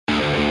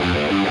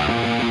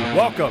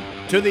Welcome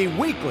to the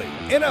weekly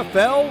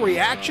NFL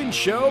Reaction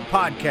Show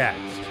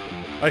podcast,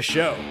 a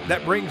show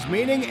that brings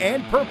meaning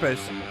and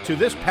purpose to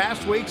this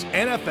past week's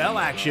NFL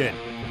action.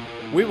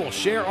 We will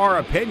share our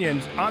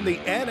opinions on the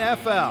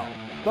NFL,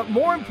 but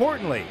more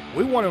importantly,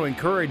 we want to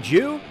encourage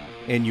you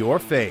in your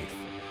faith.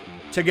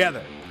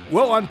 Together,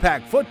 we'll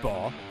unpack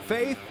football,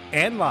 faith,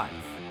 and life.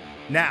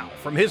 Now,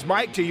 from his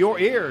mic to your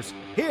ears,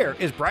 here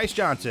is Bryce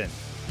Johnson.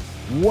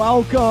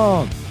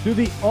 Welcome to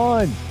the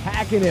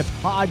Unpacking It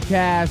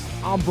podcast.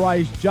 I'm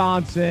Bryce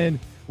Johnson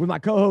with my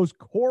co-host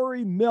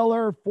Corey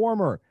Miller,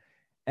 former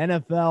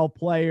NFL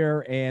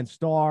player and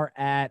star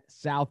at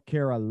South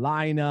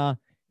Carolina.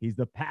 He's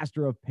the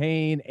pastor of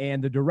Pain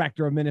and the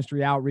director of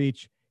ministry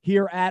outreach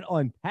here at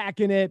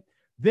Unpacking It.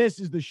 This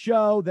is the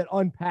show that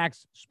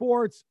unpacks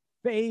sports,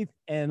 faith,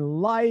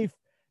 and life.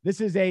 This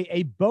is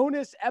a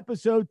bonus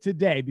episode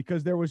today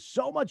because there was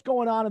so much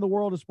going on in the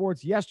world of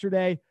sports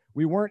yesterday.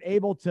 We weren't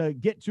able to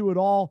get to it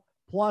all,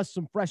 plus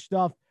some fresh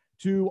stuff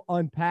to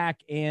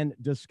unpack and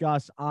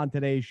discuss on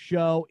today's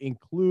show,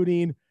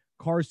 including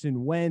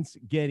Carson Wentz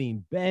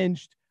getting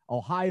benched,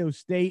 Ohio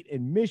State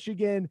and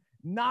Michigan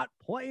not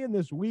playing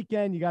this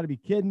weekend. You got to be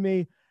kidding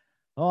me.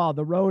 Oh,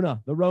 the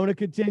Rona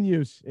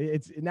continues.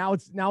 It's now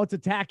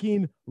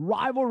attacking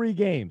rivalry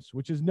games,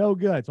 which is no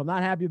good. So I'm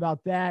not happy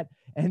about that.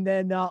 And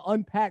then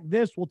unpack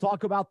this. We'll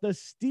talk about the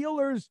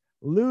Steelers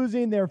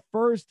losing their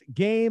first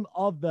game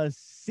of the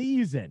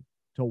season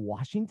to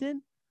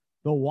Washington.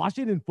 The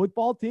Washington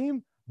football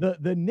team,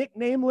 the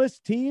nicknameless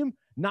team,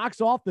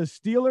 knocks off the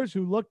Steelers,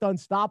 who looked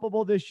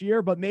unstoppable this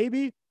year. But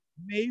maybe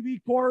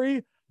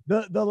Corey,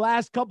 the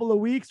last couple of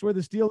weeks where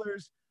the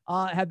Steelers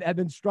have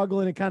been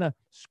struggling and kind of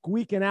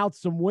squeaking out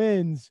some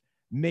wins,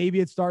 maybe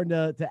it's starting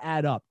to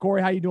add up.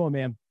 Corey, how you doing,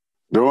 man?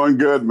 Doing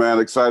good, man.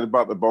 Excited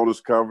about the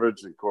bonus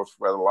coverage. Of course,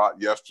 we had a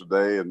lot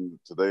yesterday, and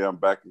today I'm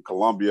back in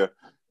Columbia.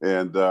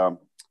 And,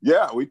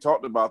 we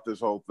talked about this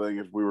whole thing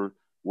as we were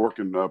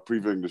working,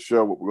 previewing the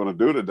show, what we're going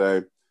to do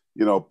today.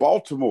 You know,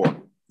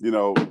 Baltimore, we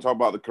talk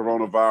about the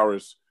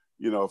coronavirus,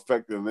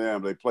 affecting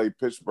them. They played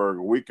Pittsburgh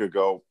a week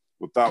ago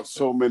without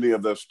so many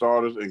of their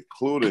starters,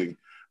 including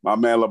my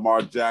man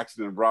Lamar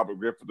Jackson and Robert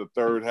Griffin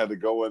III had to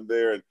go in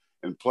there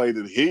and played,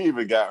 and he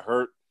even got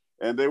hurt.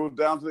 And they were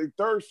down to their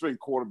third-string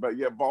quarterback.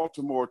 Yeah,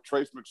 Baltimore,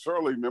 Trace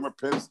McSorley, remember,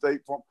 Penn State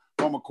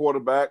former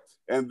quarterback.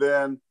 And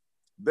then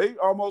they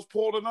almost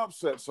pulled an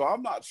upset. So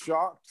I'm not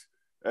shocked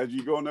as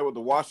you go in there with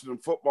the Washington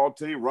football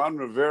team. Ron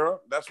Rivera,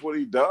 that's what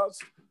he does.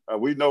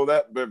 We know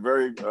that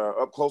very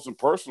up close and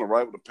personal,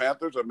 right, with the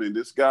Panthers. I mean,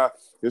 this guy,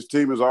 his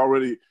team is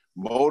already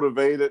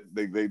motivated.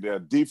 They're a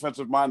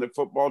defensive-minded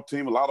football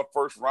team. A lot of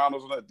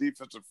first-rounders on that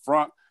defensive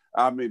front.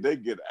 I mean, they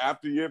get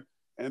after you.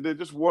 And then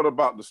just what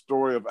about the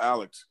story of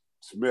Alex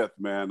Smith,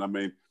 man? I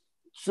mean,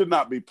 should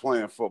not be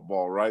playing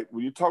football, right?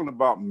 When you're talking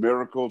about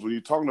miracles, when you're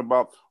talking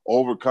about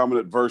overcoming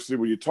adversity,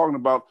 when you're talking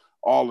about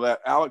all of that,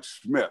 Alex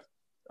Smith,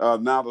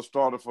 now the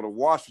starter for the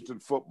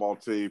Washington football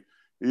team,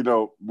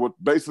 with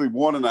basically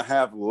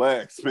 1.5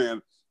 legs,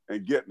 man,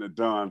 and getting it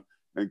done.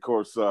 And, of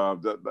course,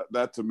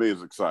 that to me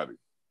is exciting.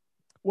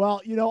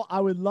 Well, I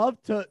would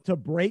love to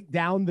break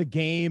down the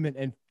game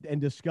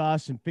and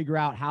discuss and figure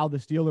out how the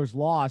Steelers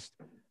lost.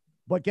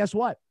 But guess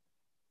what?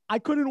 I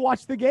couldn't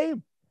watch the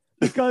game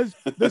because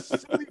the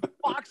silly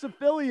Fox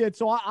affiliate.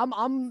 So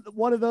I'm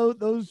one of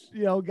those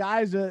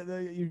guys.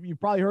 You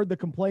probably heard the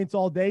complaints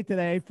all day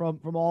today from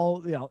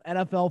all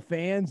NFL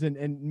fans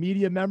and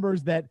media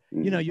members that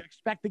you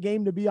expect the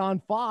game to be on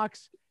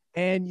Fox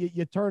and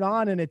you turn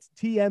on and it's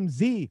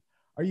TMZ.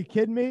 Are you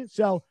kidding me?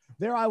 So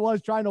there I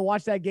was trying to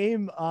watch that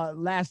game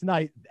last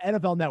night.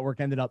 NFL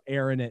Network ended up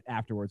airing it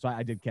afterwards, so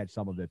I did catch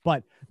some of it.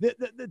 But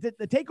the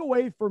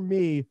takeaway for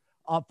me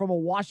from a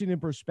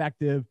Washington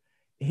perspective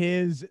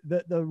is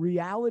the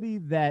reality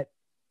that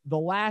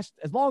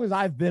as long as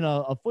I've been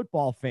a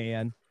football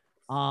fan,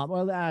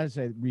 I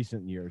say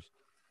recent years,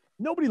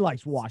 nobody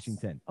likes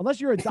Washington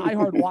unless you're a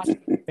diehard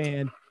Washington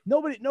fan.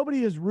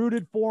 Nobody has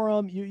rooted for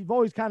them. You've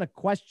always kind of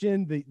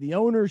questioned the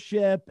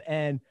ownership,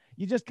 and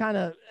you just kind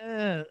of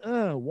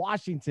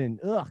Washington,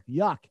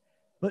 yuck.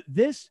 But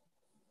this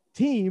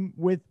team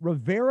with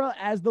Rivera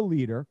as the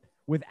leader,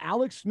 with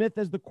Alex Smith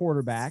as the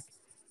quarterback,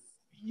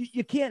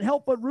 you can't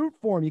help but root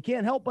for them. You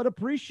can't help but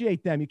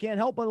appreciate them. You can't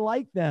help but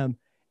like them.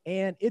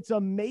 And it's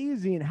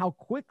amazing how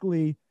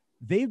quickly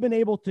they've been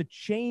able to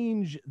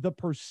change the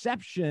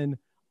perception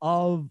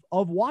of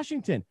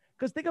Washington.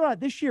 Because think about it,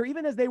 this year,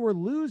 even as they were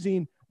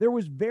losing, there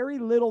was very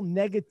little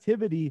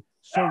negativity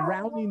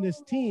surrounding this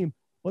team.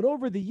 But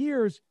over the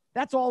years,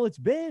 that's all it's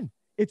been.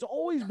 It's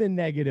always been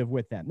negative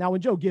with them. Now,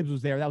 when Joe Gibbs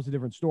was there, that was a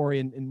different story.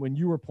 And when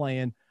you were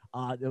playing,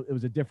 it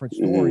was a different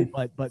story.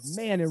 But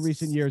man, in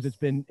recent years, it's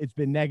been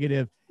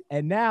negative.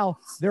 And now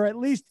they're at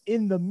least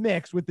in the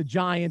mix with the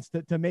Giants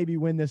to maybe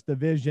win this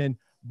division.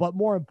 But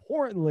more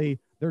importantly,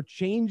 they're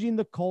changing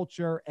the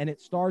culture, and it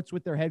starts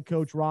with their head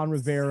coach, Ron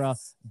Rivera,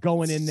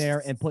 going in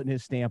there and putting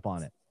his stamp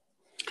on it.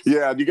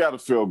 Yeah, you got to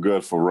feel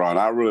good for Ron.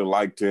 I really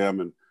liked him.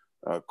 And,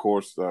 of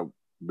course,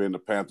 being the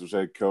Panthers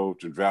head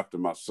coach and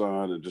drafting my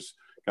son and just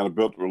kind of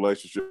built a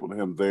relationship with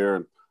him there.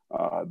 And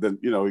Then,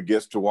 he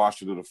gets to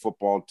Washington, the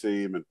football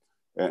team,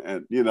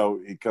 and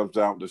he comes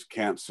down with this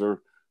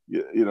cancer,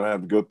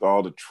 have to go through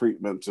all the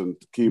treatments and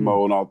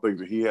chemo and all things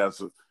that he had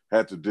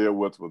to deal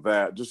with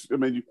that.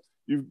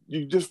 You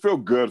just feel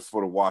good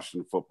for the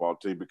Washington football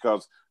team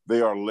because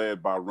they are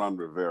led by Ron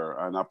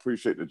Rivera, and I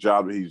appreciate the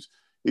job that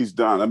he's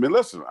done.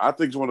 Listen, I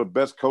think he's one of the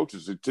best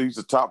coaches. He's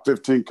a top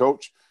 15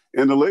 coach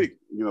in the league.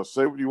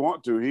 Say what you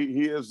want to.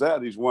 He is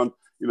that. He's won,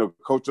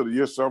 Coach of the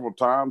Year several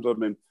times.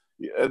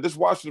 This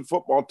Washington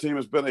football team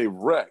has been a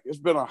wreck. It's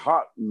been a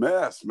hot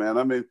mess,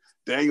 man.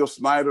 Daniel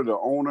Snyder, the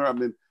owner,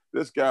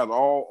 this guy's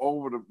all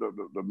over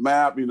the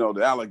map,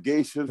 the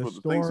allegations with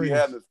the things he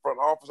had in his front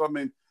office.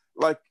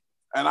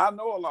 And I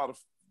know a lot of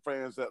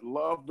fans that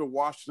love the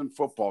Washington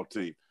football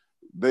team.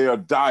 They are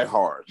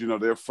diehards.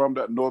 They're from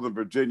that Northern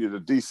Virginia, the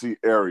D.C.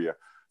 area.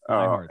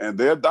 And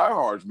they're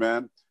diehards,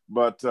 man.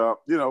 But,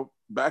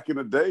 back in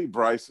the day,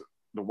 Bryce,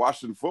 the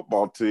Washington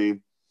football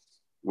team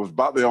was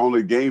about the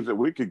only games that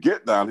we could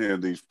get down here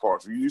in these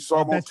parts. You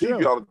saw them on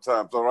TV all the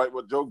time. So, right,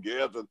 with Joe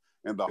Gibbs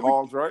and the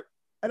Hogs, right?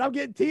 And I'm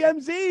getting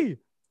TMZ.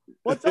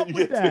 What's up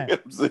with that?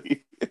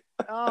 TMZ.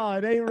 Oh,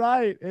 it ain't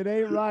right. It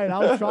ain't right. I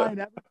was trying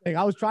everything.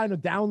 I was trying to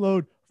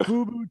download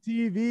Fubo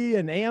TV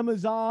and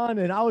Amazon,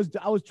 and I was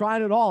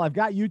trying it all. I've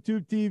got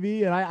YouTube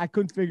TV, and I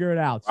couldn't figure it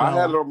out. So, I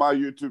had it on my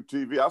YouTube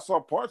TV. I saw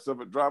parts of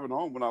it driving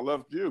home when I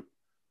left you.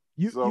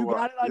 You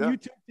got it on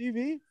YouTube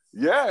TV?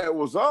 Yeah, it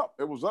was up.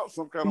 It was up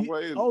some kind of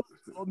way. Well,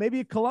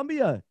 maybe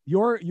Columbia,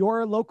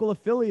 your local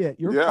affiliate,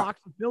 your Fox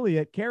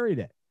affiliate carried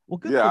it. Well,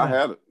 good. Yeah, I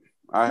had it.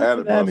 I had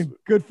it. And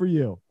good for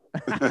you.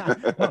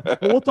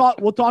 We'll talk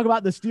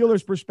about the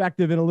Steelers'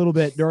 perspective in a little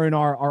bit during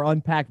our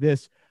Unpack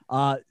This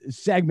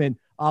segment.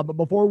 But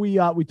before we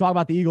talk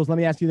about the Eagles, let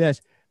me ask you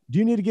this. Do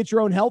you need to get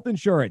your own health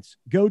insurance?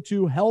 Go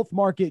to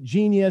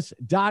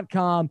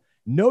healthmarketgenius.com.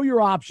 Know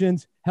your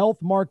options,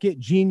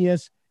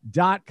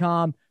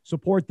 healthmarketgenius.com.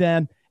 Support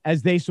them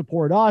as they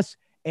support us.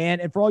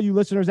 And for all you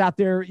listeners out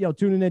there,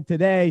 tuning in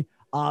today,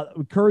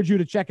 encourage you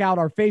to check out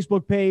our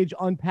Facebook page,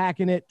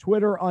 Unpacking It,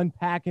 Twitter,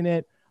 Unpacking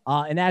It.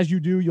 And as you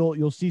do,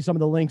 you'll see some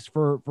of the links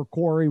for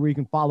Corey where you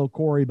can follow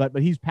Corey, but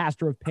he's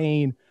Pastor of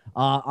Pain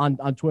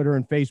on Twitter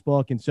and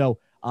Facebook. And so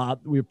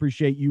we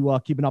appreciate you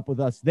keeping up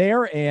with us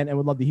there and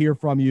would love to hear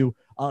from you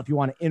if you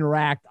want to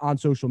interact on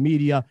social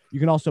media. You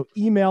can also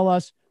email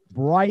us,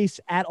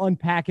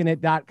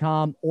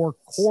 Bryce@unpackingit.com or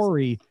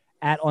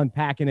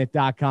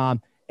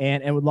Corey@unpackingit.com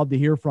and would love to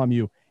hear from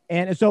you.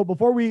 And so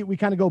before we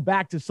kind of go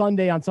back to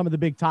Sunday on some of the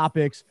big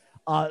topics,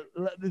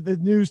 the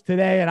news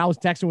today, and I was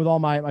texting with all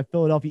my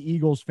Philadelphia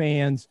Eagles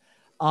fans,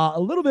 a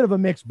little bit of a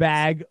mixed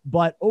bag,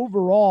 but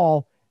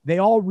overall, they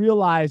all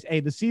realize, hey,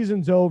 the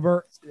season's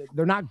over.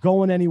 They're not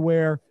going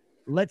anywhere.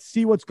 Let's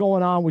see what's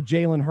going on with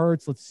Jalen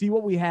Hurts. Let's see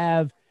what we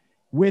have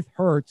with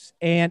Hurts.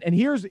 And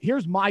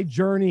here's my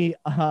journey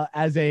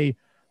as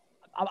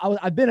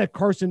I've been a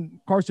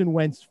Carson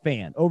Wentz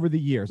fan over the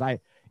years.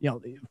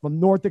 From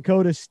North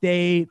Dakota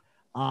State,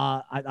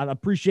 I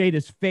appreciate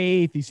his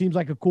faith. He seems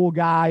like a cool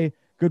guy,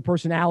 good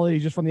personality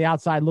just from the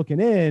outside looking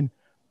in.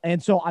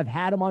 And so I've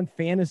had him on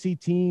fantasy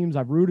teams.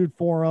 I've rooted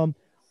for him.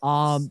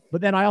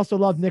 But then I also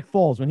love Nick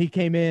Foles when he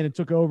came in and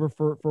took over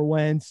for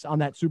Wentz on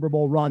that Super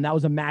Bowl run. That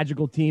was a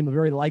magical team, a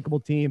very likable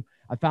team.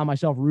 I found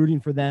myself rooting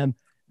for them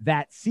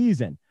that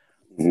season.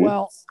 Mm-hmm.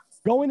 Well,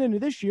 going into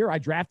this year, I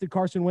drafted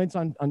Carson Wentz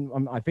on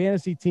my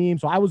fantasy team.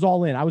 So I was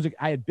all in.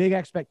 I had big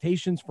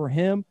expectations for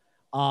him.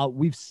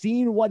 We've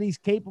seen what he's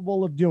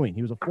capable of doing.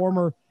 He was a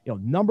former,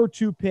 number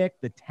 2 pick.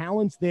 The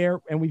talent's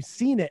there, and we've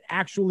seen it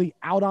actually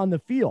out on the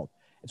field.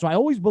 And so I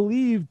always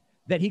believed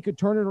that he could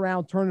turn it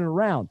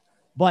around.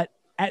 But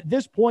at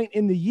this point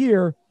in the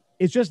year,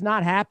 it's just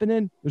not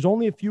happening. There's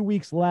only a few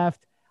weeks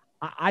left.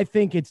 I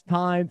think it's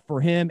time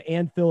for him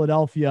and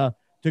Philadelphia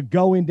to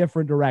go in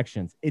different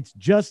directions. It's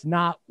just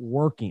not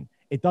working.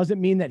 It doesn't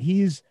mean that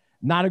he's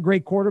not a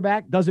great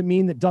quarterback. Doesn't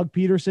mean that Doug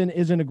Peterson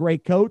isn't a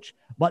great coach,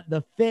 but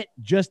the fit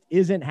just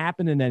isn't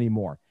happening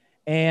anymore.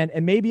 And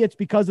maybe it's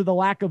because of the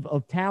lack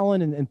of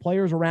talent and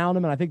players around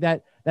him. And I think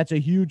that's a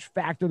huge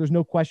factor. There's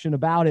no question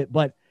about it,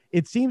 but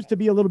it seems to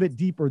be a little bit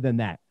deeper than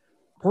that.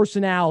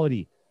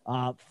 Personality,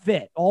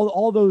 fit,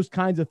 all those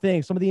kinds of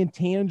things, some of the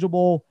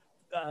intangible,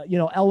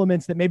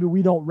 elements that maybe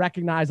we don't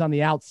recognize on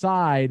the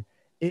outside.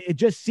 It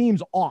just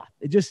seems off.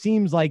 It just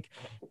seems like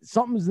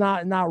something's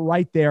not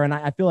right there. And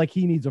I feel like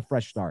he needs a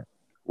fresh start.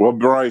 Well,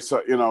 Bryce,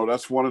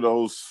 that's one of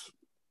those,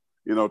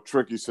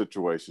 tricky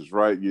situations,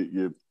 right?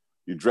 You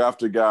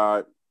draft a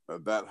guy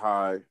that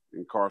high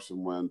in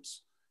Carson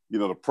Wentz,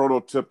 the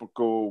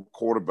prototypical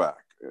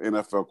quarterback,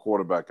 NFL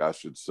quarterback, I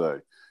should say,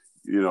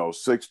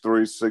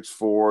 6'3",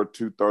 6'4",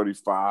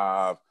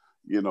 235,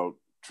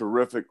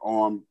 terrific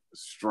arm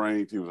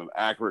strength. He was an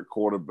accurate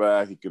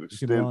quarterback. He could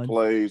extend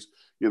plays.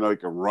 He could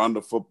run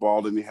the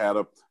football. Then he had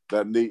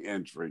that knee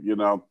injury,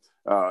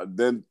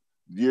 then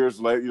years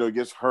later, he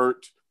gets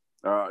hurt.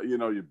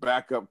 Your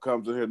backup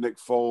comes in here, Nick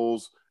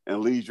Foles,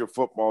 and leads your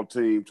football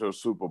team to a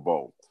Super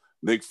Bowl.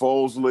 Nick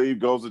Foles leaves,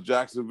 goes to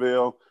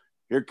Jacksonville.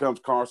 Here comes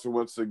Carson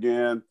Wentz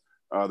again.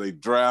 They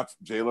draft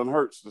Jalen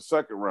Hurts the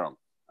second round.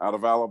 out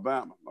of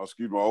Alabama,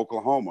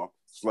 Oklahoma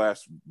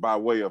 / by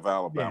way of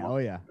Alabama. Yeah, oh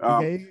yeah.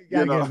 Okay,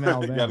 you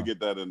got to get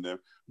that in there.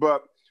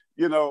 But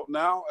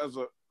now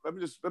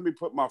let me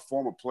put my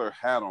former player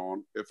hat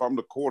on. If I'm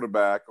the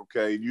quarterback,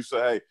 okay, you say,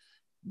 hey,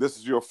 this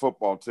is your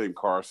football team,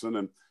 Carson,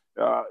 and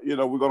we're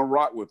going to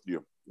rock with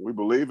you. We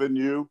believe in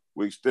you.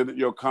 We extended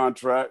your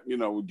contract.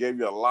 We gave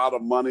you a lot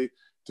of money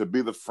to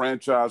be the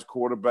franchise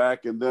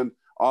quarterback, and then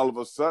all of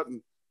a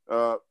sudden,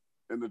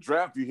 in the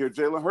draft, you hear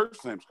Jalen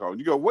Hurts' name's called.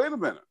 You go, wait a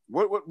minute,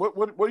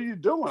 what are you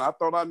doing? I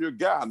thought I'm your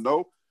guy.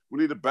 No,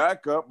 we need to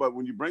back up. But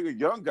when you bring a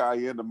young guy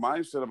in, the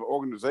mindset of an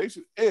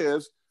organization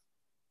is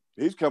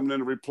he's coming in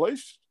to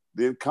replace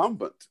the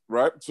incumbent,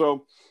 right?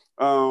 So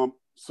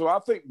I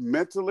think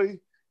mentally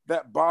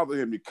that bothered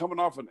him. You're coming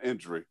off an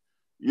injury.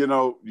 You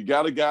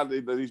got a guy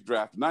that he's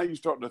drafted. Now you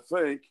start to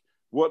think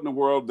what in the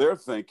world they're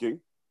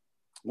thinking,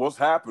 what's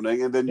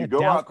happening, and then you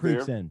go out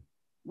there.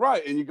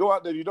 Right, and you go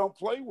out there, you don't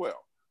play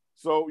well.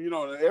 So,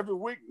 every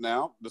week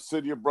now, the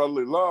city of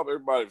brotherly love,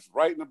 everybody's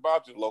writing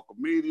about you, local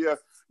media,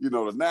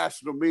 the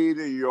national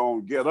media. You're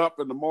on Get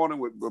Up in the morning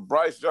with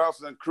Bryce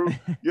Johnson and crew.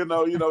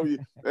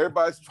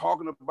 Everybody's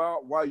talking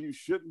about why you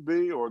shouldn't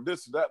be or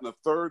this, that, and the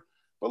third.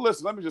 But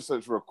listen, let me just say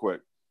this real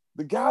quick.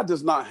 The guy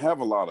does not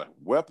have a lot of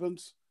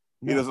weapons.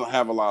 He doesn't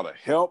have a lot of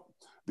help.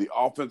 The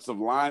offensive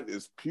line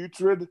is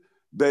putrid.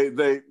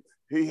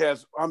 He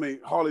has,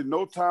 hardly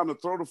no time to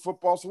throw the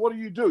football. So what do?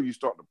 You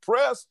start to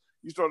press.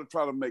 You start to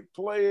try to make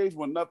plays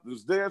when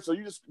nothing's there. So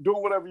you're just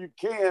doing whatever you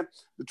can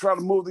to try to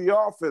move the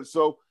offense.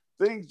 So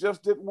things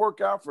just didn't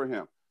work out for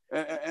him.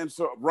 And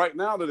so right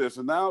now to this,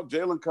 and now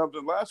Jalen comes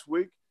in last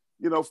week,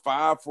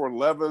 5 for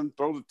 11,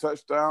 throws a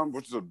touchdown,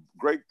 which is a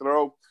great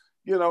throw,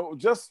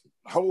 just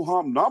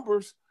ho-hum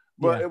numbers.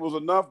 But it was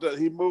enough that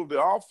he moved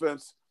the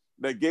offense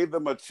that gave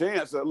them a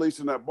chance, at least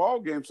in that ball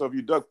game. So if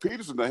you Doug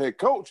Peterson, the head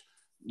coach,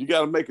 you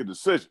got to make a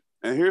decision.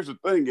 And here's the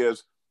thing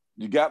is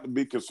you got to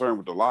be concerned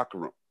with the locker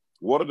room.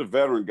 What are the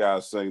veteran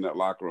guys saying in that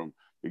locker room?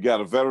 You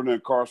got a veteran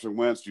in Carson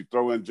Wentz. You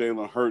throw in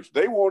Jalen Hurts.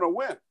 They want to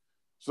win.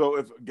 So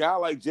if a guy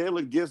like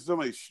Jalen gives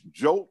them a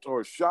jolt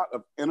or a shot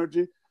of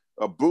energy,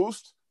 a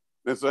boost,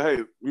 and say,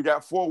 hey, we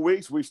got 4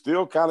 weeks. We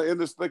still kind of in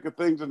this thick of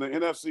things in the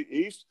NFC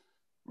East.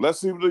 Let's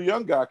see what the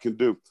young guy can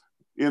do.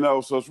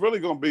 So it's really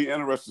going to be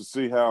interesting to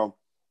see how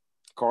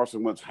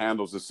Carson Wentz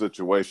handles the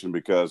situation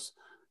because,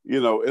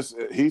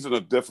 he's in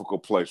a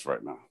difficult place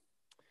right now.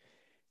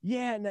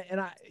 Yeah, and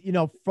I,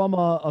 from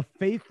a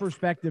faith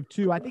perspective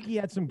too, I think he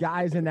had some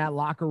guys in that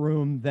locker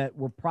room that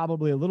were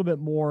probably a little bit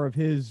more of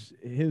his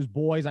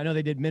boys. I know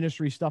they did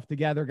ministry stuff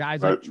together.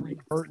 Guys like Trey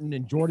Burton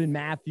and Jordan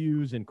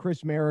Matthews and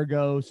Chris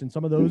Maragos and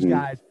some of those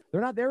guys,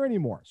 they're not there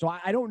anymore. So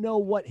I don't know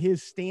what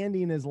his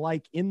standing is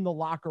like in the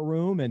locker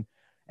room and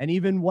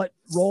even what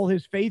role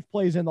his faith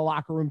plays in the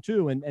locker room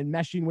too, and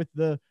meshing with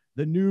the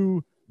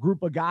new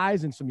group of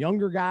guys and some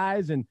younger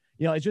guys. And,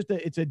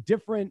 it's a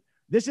different,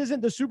 this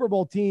isn't the Super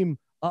Bowl team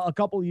a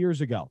couple of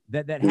years ago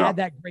that had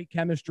that great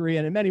chemistry.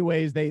 And in many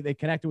ways, they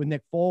connected with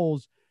Nick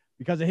Foles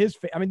because of his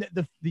faith. I mean,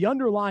 the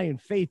underlying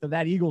faith of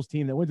that Eagles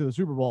team that went to the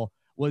Super Bowl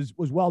was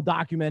well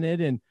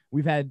documented. And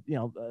we've had,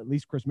 at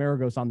least Chris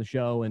Maragos on the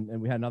show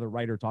and we had another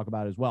writer talk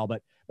about it as well.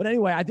 But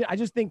anyway, I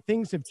just think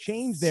things have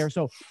changed there.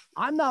 So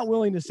I'm not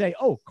willing to say,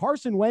 oh,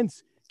 Carson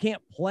Wentz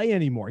can't play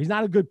anymore. He's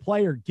not a good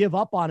player. Give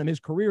up on him. His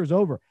career is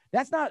over.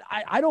 That's not,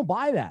 I don't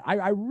buy that.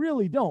 I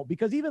really don't,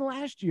 because even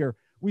last year,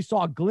 we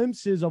saw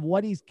glimpses of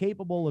what he's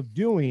capable of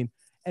doing.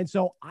 And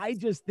so I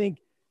just think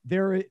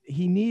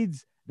he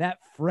needs that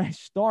fresh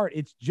start.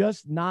 It's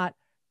just not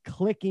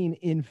clicking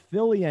in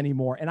Philly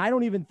anymore. And I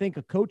don't even think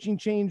a coaching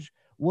change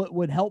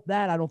would help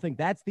that. I don't think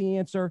that's the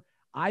answer.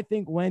 I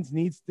think Wentz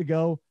needs to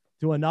go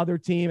to another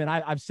team. And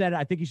I've said it,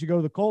 I think he should go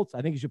to the Colts.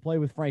 I think he should play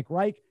with Frank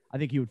Reich. I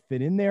think he would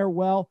fit in there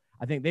well.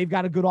 I think they've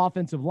got a good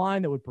offensive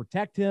line that would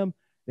protect him.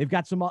 They've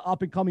got some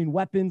up-and-coming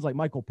weapons like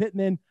Michael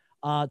Pittman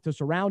to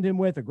surround him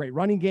with, a great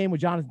running game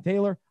with Jonathan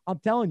Taylor. I'm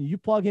telling you, you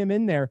plug him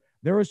in there,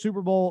 they're a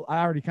Super Bowl. I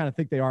already kind of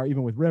think they are,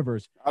 even with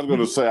Rivers. I was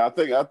going to say, I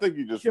think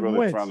you're just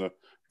really trying to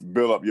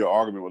build up your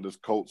argument with this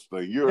Colts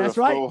thing. You're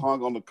so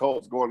hung on the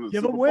Colts going to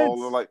the Super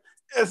Bowl. And like,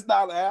 it's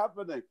not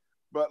happening.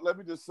 But let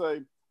me just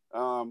say,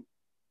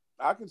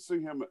 I can see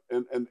him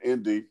in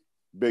Indy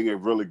being a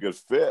really good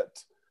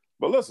fit.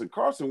 But listen,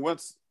 Carson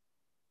Wentz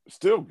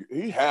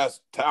he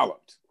has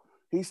talent.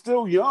 He's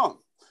still young.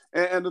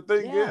 And the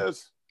thing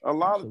is, a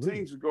lot of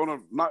teams are going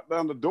to knock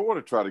down the door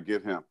to try to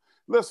get him.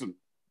 Listen,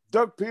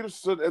 Doug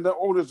Peterson and the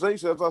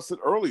organization, as I said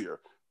earlier,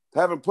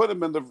 haven't put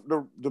him in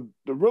the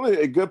really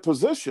a good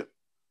position.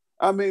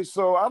 I mean,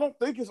 so I don't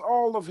think it's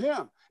all of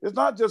him. It's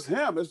not just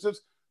him. It's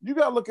just you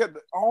got to look at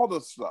all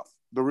the stuff.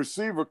 The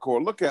receiver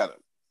core, look at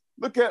it.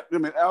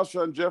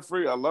 Alshon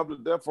Jeffrey, I love the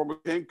death former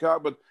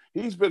Gamecock, but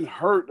he's been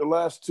hurt the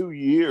last 2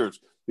 years.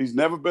 He's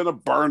never been a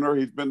burner.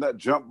 He's been that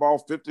jump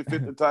ball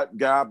 50-50 type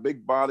guy,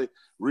 big body,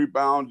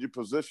 rebound, you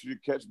position, you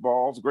catch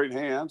balls, great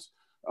hands.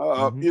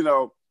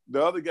 The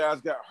other guys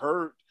got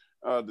hurt.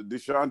 The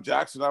Deshaun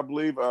Jackson, I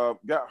believe,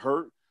 got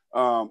hurt.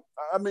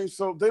 I mean,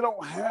 so they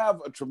don't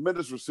have a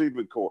tremendous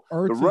receiving core.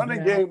 Ertz the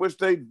running game, which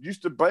they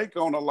used to bank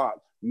on a lot,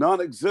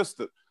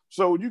 non-existent.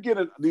 So you get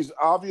in these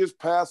obvious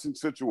passing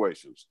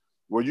situations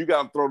where you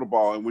got to throw the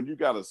ball, and when you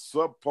got a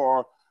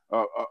subpar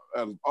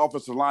an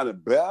offensive line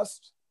at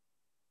best,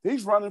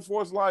 he's running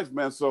for his life,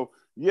 man. So,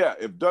 yeah,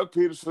 if Doug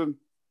Peterson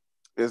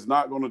is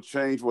not going to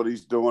change what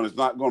he's doing, is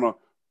not going to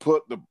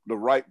put the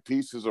right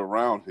pieces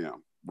around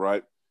him,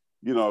 right?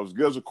 You know, as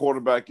good as a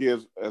quarterback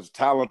is, as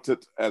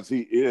talented as he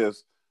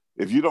is,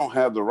 if you don't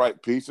have the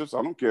right pieces,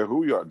 I don't care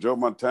who you are, Joe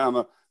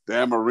Montana,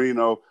 Dan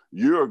Marino,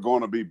 you're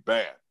going to be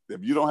bad.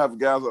 If you don't have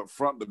guys up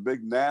front, the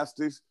big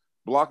nasties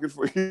blocking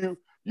for you,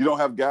 you don't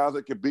have guys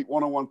that can beat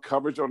one-on-one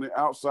coverage on the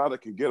outside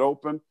that can get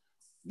open,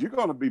 you're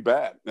going to be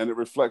bad. And it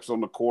reflects on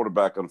the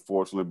quarterback,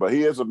 unfortunately. But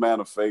he is a man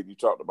of faith. You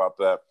talked about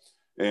that.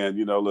 And,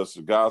 you know,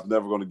 listen, God's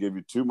never going to give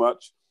you too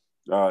much.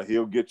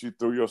 He'll get you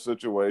through your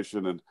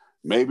situation. And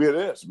maybe it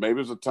is.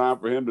 Maybe it's a time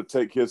for him to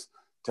take his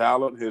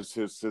talent,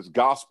 his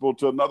gospel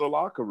to another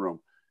locker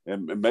room.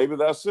 And maybe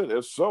that's it.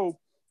 If so,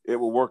 it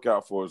will work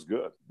out for his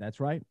good. That's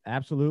right.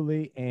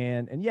 Absolutely.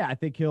 And yeah, I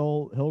think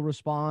he'll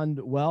respond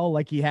well,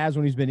 like he has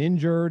when he's been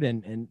injured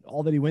and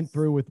all that he went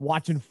through with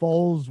watching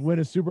Foles win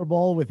a Super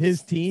Bowl with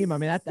his team. I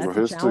mean, that's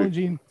a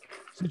challenging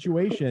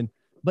situation.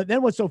 But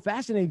then what's so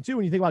fascinating too,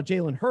 when you think about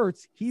Jalen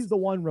Hurts, he's the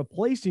one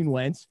replacing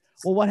Wentz.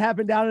 Well, what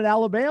happened down in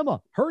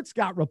Alabama? Hurts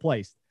got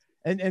replaced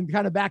and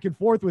kind of back and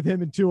forth with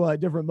him in two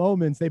different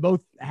moments. They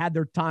both had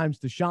their times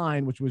to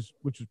shine, which was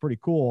pretty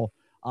cool.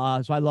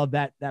 So I love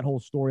that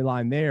whole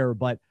storyline there.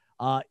 But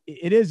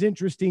it is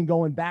interesting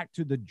going back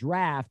to the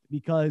draft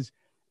because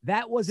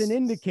that was an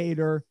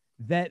indicator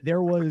that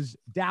there was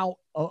doubt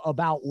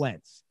about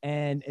Wentz.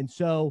 And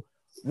so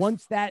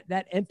once that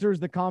enters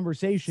the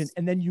conversation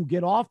and then you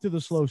get off to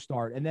the slow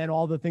start and then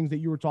all the things that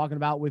you were talking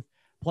about with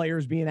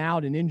players being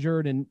out and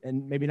injured and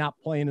maybe not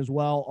playing as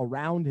well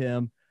around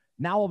him,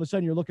 now all of a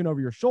sudden you're looking over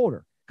your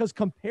shoulder. Because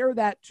compare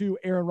that to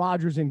Aaron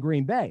Rodgers in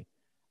Green Bay.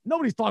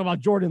 Nobody's talking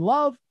about Jordan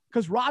Love,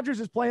 because Rodgers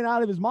is playing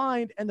out of his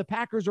mind and the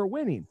Packers are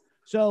winning.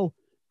 So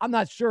I'm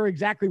not sure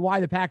exactly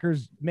why the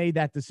Packers made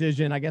that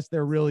decision. I guess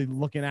they're really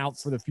looking out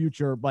for the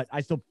future, but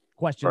I still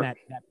question that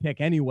pick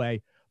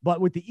anyway.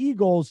 But with the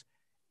Eagles,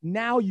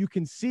 now you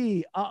can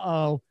see,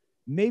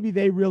 maybe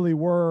they really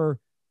were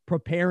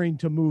preparing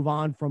to move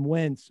on from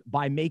Wentz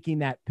by making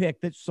that pick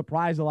that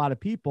surprised a lot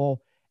of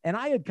people. And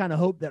I had kind of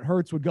hoped that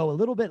Hurts would go a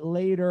little bit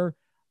later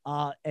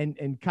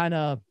and kind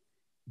of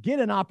get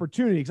an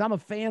opportunity, because I'm a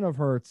fan of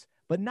Hurts,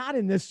 but not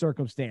in this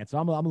circumstance. So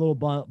I'm a little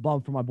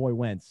bummed for my boy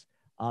Wentz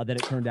that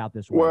it turned out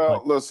this way.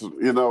 Well, listen,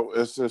 you know,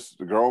 it's just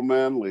the grown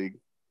man league,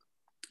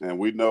 and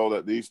we know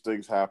that these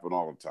things happen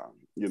all the time.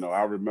 You know,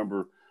 I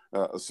remember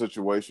a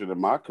situation in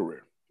my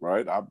career,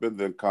 right? I've been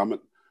the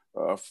incumbent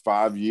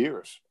 5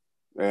 years,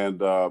 and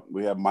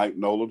we have Mike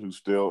Nolan, who's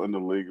still in the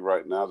league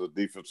right now, the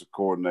defensive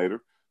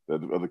coordinator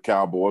of the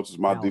Cowboys, is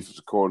my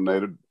defensive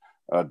coordinator.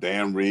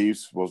 Dan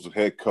Reeves was the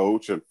head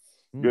coach, and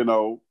you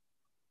know,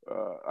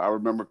 I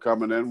remember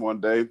coming in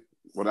one day,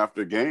 went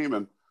after a game,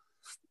 and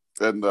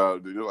you know,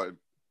 like,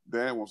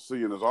 Dan will see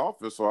you in his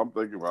office. So I'm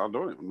thinking, well,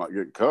 I'm not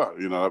getting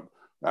cut. You know,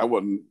 I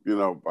wasn't, you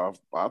know,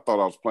 I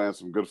thought I was playing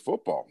some good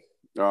football.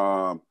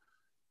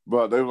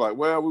 But they were like,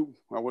 well,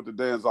 I went to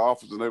Dan's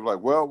office, and they were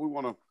like, well, we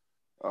want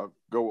to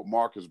go with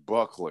Marcus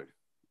Buckley,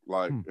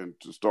 like, and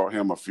to start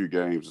him a few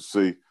games to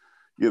see,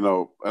 you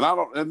know,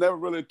 and never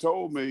really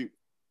told me.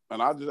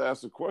 And I just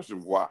asked the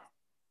question, why?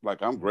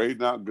 Like, I'm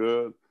grading out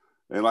good.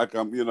 And like,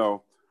 I'm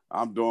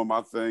doing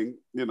my thing.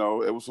 You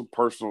know, it was some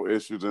personal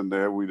issues in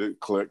there. We didn't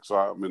click. So,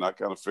 I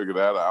kind of figured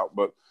that out.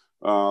 But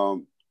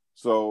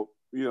so,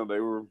 you know, they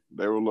were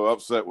a little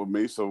upset with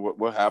me. So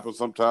what happens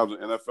sometimes in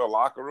NFL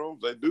locker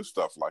rooms, they do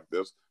stuff like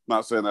this. I'm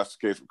not saying that's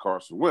the case with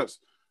Carson Wentz,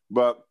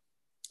 but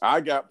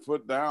I got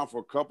put down for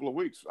a couple of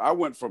weeks. I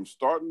went from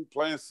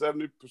playing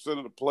 70%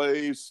 of the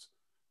plays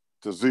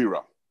to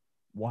 0.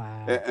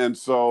 Wow. And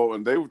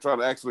they were trying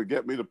to actually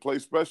get me to play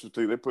special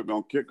team. They put me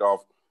on kickoff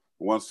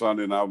one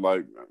Sunday, and I was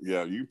like,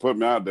 yeah, you put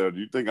me out there. Do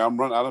you think I'm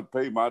running? I done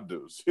paid my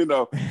dues. You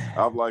know,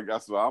 I'm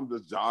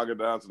just jogging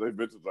down. So they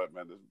bitches like,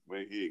 man,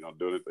 he ain't going to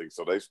do anything.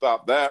 So they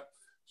stopped that.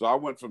 So I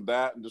went from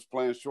that and just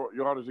playing short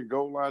yardage and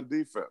goal line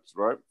defense,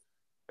 right?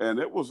 And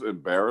it was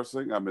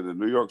embarrassing. I mean, in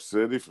New York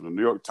City, from the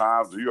New York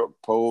Times, New York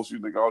Post, you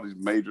think all these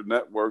major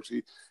networks,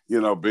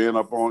 being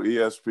up on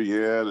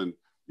ESPN, and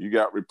you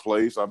got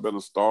replaced. I've been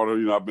a starter.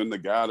 You know, I've been the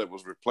guy that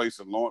was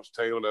replacing Lawrence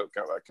Taylor,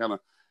 that kind of,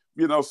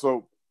 you know,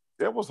 so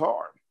it was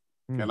hard.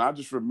 And I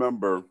just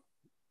remember,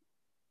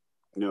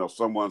 you know,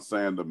 someone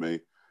saying to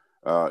me,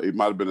 it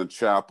might have been in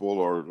chapel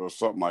or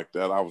something like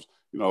that. I was,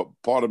 you know,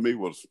 part of me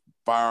was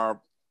fire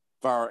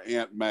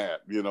ant mad,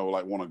 you know,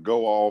 like want to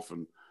go off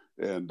and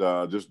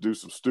just do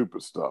some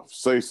stupid stuff,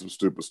 say some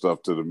stupid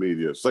stuff to the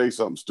media, say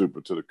something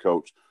stupid to the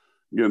coach,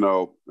 you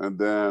know. And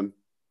then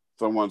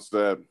someone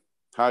said,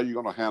 how are you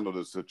going to handle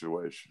this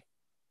situation?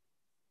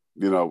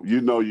 You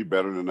know you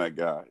better than that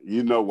guy.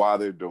 You know why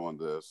they're doing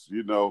this.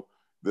 You know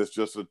this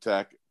just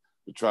attack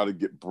to try to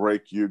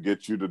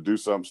get you to do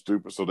something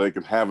stupid so they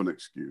can have an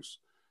excuse.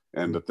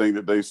 And the thing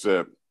that they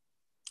said,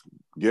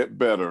 get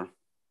better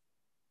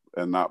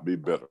and not be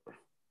bitter.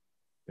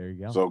 There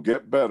you go. So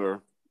get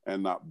better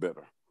and not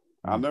bitter.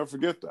 I'll never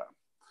forget that.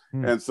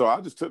 And so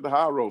I just took the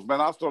high roads.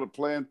 Man, I started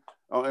playing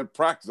in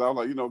practice. I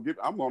was like,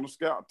 I'm on the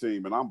scout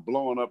team and I'm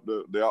blowing up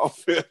the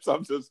offense.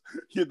 I'm just,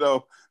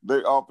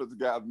 the offensive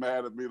guys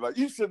mad at me like,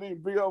 you shouldn't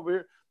even be over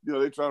here.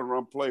 They try to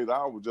run plays.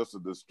 I was just a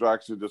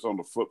distraction just on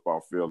the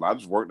football field. I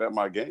just worked at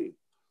my game.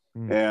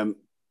 And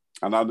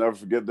I'll never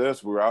forget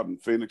this. We were out in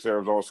Phoenix,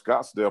 Arizona,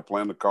 Scottsdale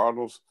playing the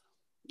Cardinals.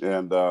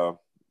 And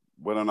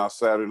went on our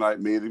Saturday night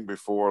meeting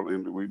before,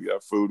 and we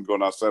got food and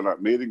going on our Saturday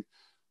night meeting.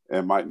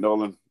 And Mike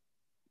Nolan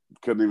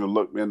couldn't even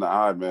look me in the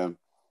eye, man.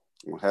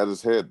 Had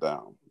his head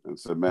down and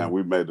said, man,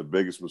 we made the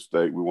biggest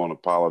mistake. We want to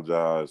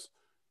apologize.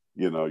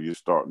 You're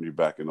starting you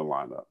back in the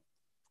lineup.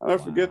 I'll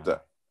never forget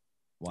that.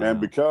 Wow.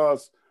 And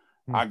because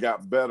I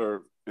got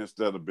better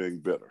instead of being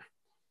bitter.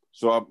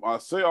 So I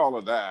say all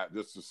of that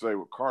just to say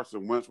with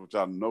Carson Wentz, which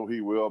I know he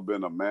will,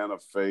 been a man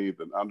of faith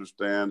and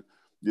understand,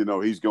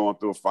 he's going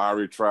through a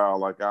fiery trial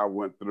like I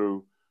went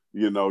through.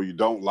 You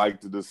don't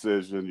like the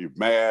decision. You're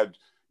mad.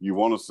 You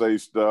want to say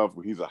stuff.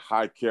 He's a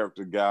high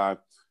character guy.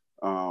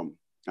 And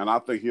I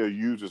think he'll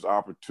use his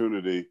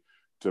opportunity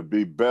to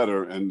be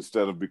better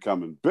instead of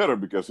becoming bitter,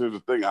 because here's the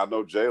thing. I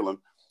know Jalen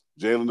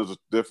is a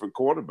different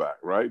quarterback,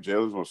 right?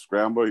 Jalen's a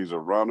scrambler. He's a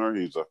runner.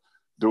 He's a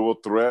dual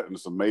threat. And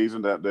it's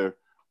amazing that they're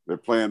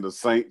playing the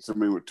Saints. I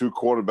mean, with two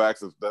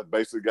quarterbacks that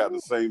basically got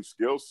the same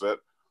skill set.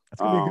 That's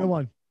going to be a good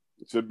one.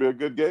 It should be a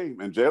good game.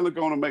 And Jalen's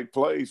going to make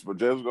plays, but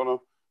Jalen's going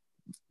to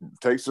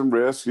take some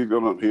risks.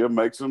 He'll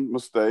make some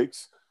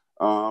mistakes.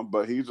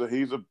 But he's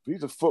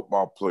a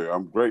football player.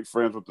 I'm great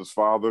friends with his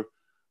father.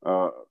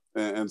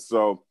 And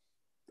so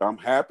I'm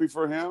happy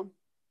for him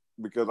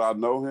because I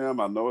know him.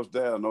 I know his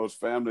dad. I know his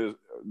family.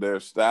 They're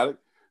ecstatic.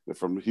 They're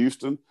from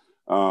Houston.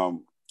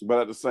 But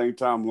at the same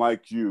time,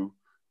 like you,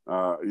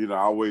 I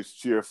always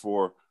cheer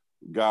for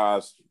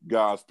God's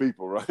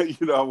people, right?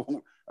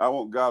 I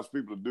want God's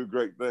people to do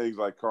great things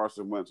like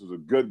Carson Wentz, who's a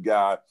good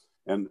guy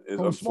and is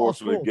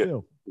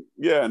unfortunately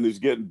and he's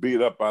getting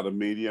beat up by the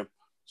media.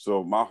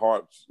 So my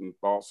hearts and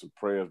thoughts and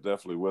prayers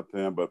definitely with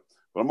him. But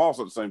I'm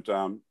also at the same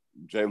time,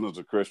 Jalen's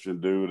a Christian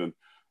dude,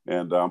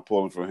 and I'm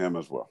pulling for him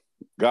as well.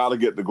 Got to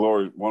get the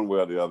glory one way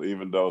or the other,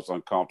 even though it's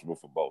uncomfortable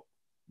for both.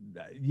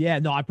 Yeah,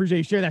 no, I appreciate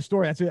you sharing that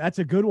story. That's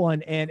a good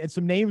one. And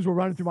some names were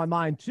running through my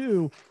mind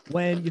too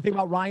when you think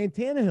about Ryan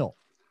Tannehill.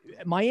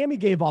 Miami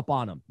gave up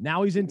on him.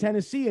 Now he's in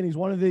Tennessee, and he's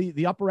one of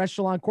the upper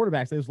echelon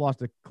quarterbacks. They just lost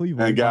to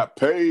Cleveland. And got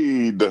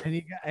paid.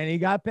 And he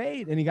got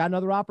paid, and he got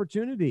another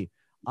opportunity.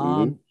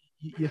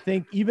 You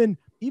think even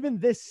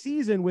this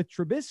season with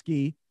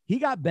Trubisky, he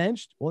got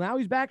benched. Well, now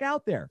he's back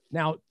out there.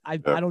 Now, I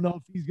don't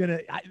know if he's going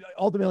to –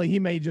 ultimately, he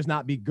may just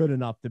not be good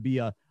enough to be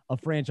a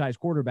franchise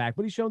quarterback,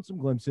 but he's shown some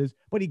glimpses,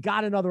 but he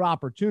got another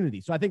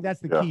opportunity. So I think that's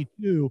the key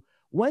too.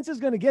 Wentz is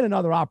going to get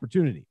another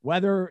opportunity,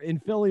 whether in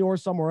Philly or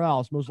somewhere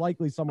else, most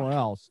likely somewhere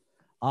else.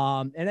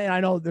 And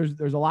I know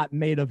there's a lot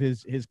made of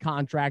his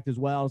contract as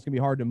well. It's going to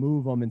be hard to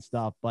move him and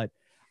stuff, but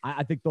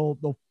I think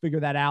they'll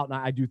figure that out. And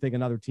I do think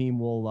another team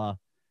will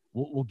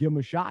give him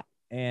a shot.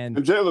 And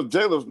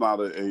Jalen's not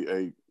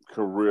a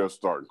career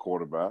starting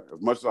quarterback. As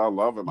much as I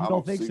love him, I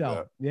don't think so.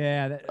 That.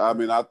 Yeah.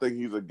 I think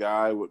he's a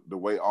guy with the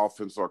way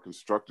offense are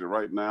constructed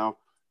right now.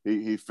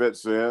 He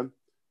fits in,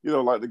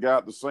 like the guy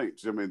at the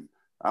Saints. I mean,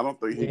 I don't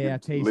think he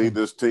can lead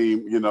this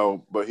team,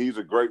 but he's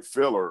a great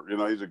filler.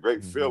 He's a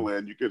great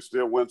fill-in. You can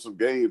still win some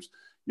games.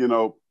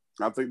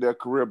 I think they're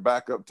career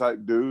backup type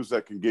dudes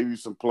that can give you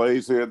some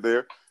plays here and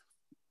there,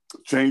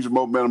 change the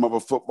momentum of a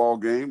football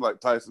game like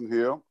Tyson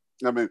Hill.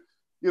 I mean,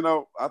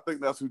 I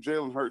think that's who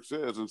Jalen Hurts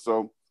is. And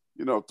so,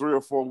 3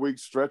 or 4 week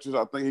stretches,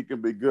 I think he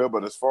can be good.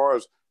 But as far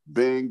as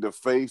being the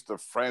face, the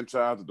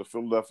franchise of the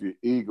Philadelphia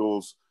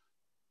Eagles,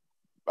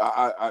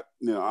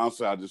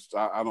 honestly, I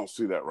don't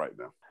see that right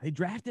now. They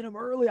drafted him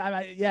early.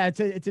 It's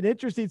an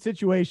interesting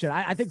situation.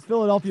 I think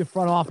Philadelphia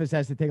front office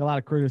has to take a lot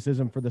of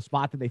criticism for the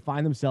spot that they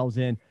find themselves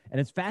in. And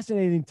it's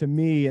fascinating to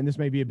me, and this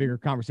may be a bigger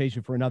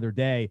conversation for another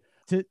day,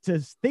 to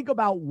think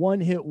about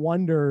one-hit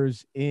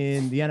wonders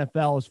in the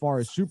NFL as far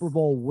as Super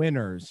Bowl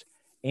winners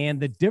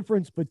and the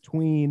difference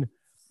between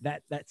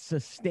that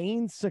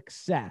sustained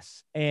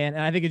success. And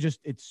I think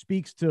it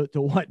speaks to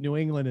what New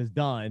England has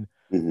done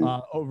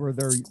over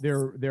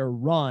their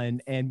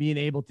run and being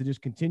able to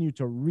just continue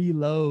to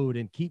reload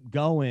and keep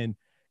going.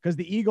 Because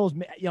the Eagles,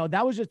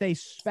 that was just a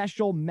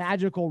special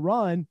magical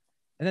run.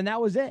 And then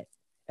that was it.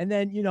 And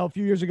then, a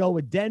few years ago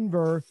with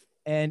Denver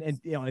and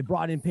they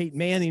brought in Peyton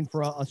Manning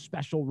for a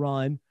special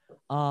run.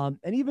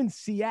 And even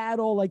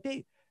Seattle, like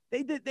they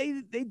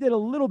did a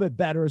little bit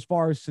better as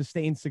far as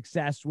sustained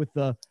success with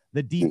the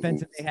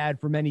defense that they had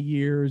for many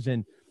years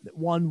and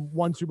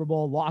won Super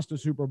Bowl, lost a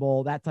Super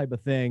Bowl, that type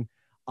of thing.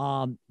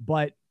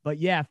 But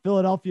yeah,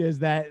 Philadelphia is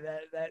that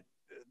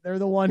they're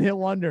the one-hit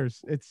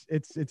wonders.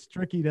 It's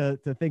tricky to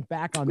think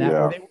back on that.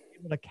 Where they were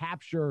able to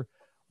capture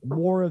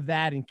more of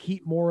that and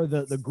keep more of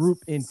the group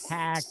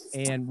intact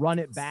and run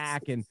it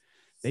back, and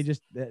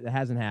it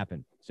hasn't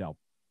happened. So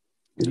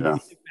Yeah. You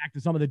think back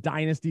to some of the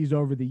dynasties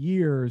over the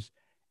years,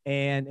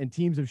 and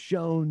teams have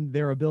shown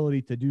their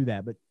ability to do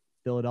that. But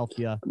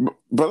Philadelphia.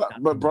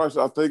 But Bryce,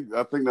 I think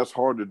that's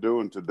hard to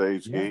do in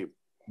today's game.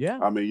 Yeah.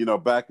 I mean,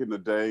 back in the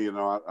day,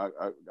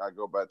 I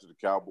go back to the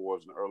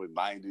Cowboys in the early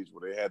 90s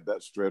where they had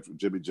that stretch with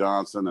Jimmy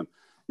Johnson and,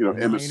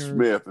 Emmitt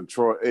Smith and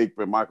Troy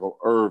Aikman, Michael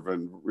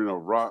Irvin,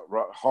 Rod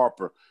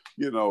Harper,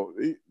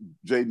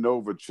 Jay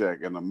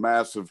Novacek, and a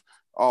massive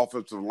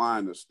offensive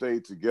line that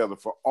stayed together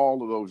for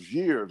all of those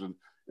years, and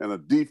a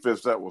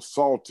defense that was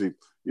salty,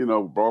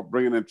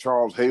 bringing in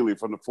Charles Haley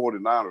from the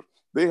 49ers.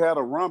 They had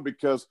a run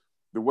because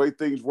the way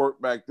things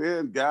worked back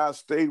then, guys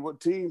stayed with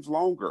teams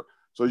longer.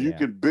 So you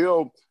can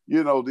build,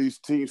 these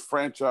teams,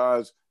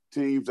 franchise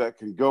teams that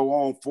can go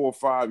on 4 or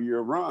 5 year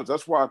runs.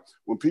 That's why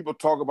when people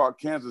talk about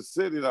Kansas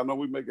City, and I know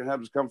we may have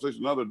this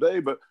conversation another day,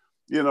 but,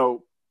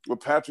 with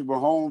Patrick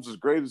Mahomes, as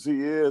great as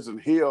he is, and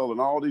Hill and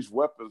all these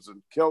weapons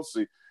and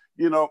Kelsey,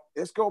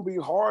 it's going to be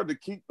hard to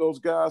keep those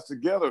guys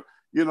together,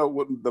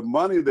 with the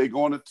money they're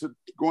going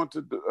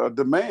to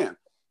demand.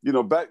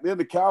 Back then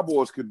the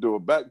Cowboys could do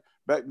it.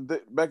 Back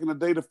in the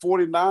day, the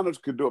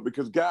 49ers could do it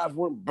because guys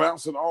weren't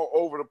bouncing all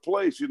over the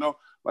place,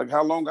 like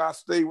how long I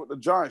stayed with the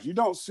Giants. You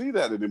don't see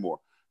that anymore.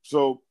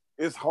 So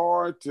it's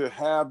hard to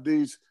have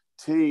these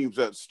teams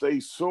that stay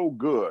so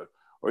good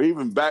or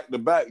even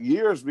back-to-back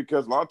years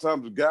because a lot of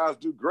times the guys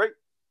do great,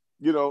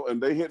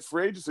 and they hit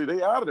free agency.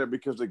 They out of there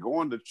because they're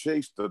going to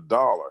chase the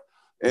dollar.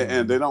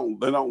 And they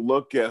don't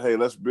look at, hey,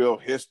 let's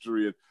build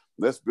history and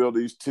let's build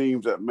these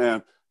teams that,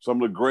 man,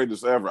 some of the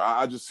greatest ever.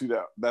 I just see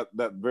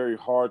that very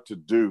hard to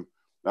do.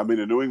 I mean,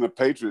 the New England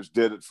Patriots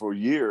did it for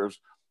years,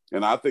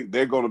 and I think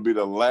they're going to be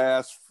the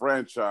last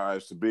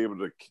franchise to be able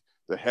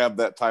to have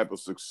that type of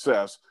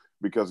success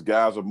because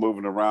guys are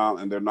moving around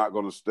and they're not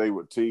going to stay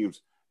with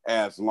teams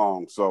as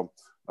long. So,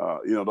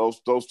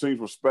 those teams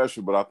were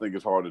special, but I think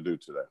it's hard to do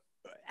today.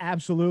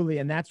 Absolutely,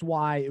 and that's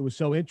why it was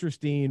so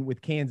interesting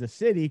with Kansas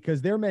City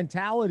because their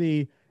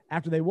mentality –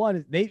 after they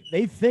won, they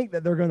think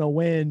that they're going to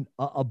win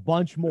a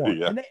bunch more,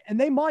 and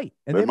they might,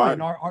 they might.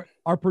 And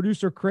our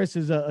producer Chris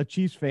is a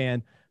Chiefs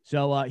fan,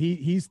 so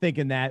he's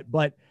thinking that.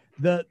 But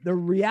the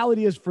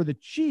reality is for the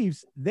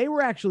Chiefs, they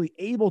were actually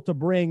able to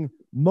bring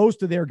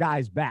most of their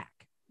guys back,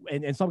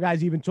 and some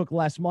guys even took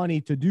less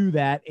money to do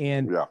that,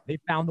 and they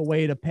found a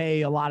way to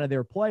pay a lot of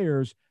their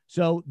players.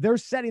 So they're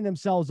setting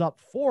themselves up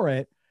for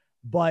it.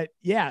 But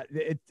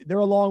they're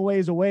a long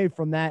ways away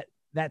from that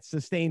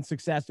sustained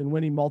success and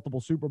winning multiple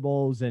Super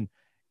Bowls. And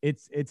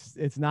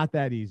it's not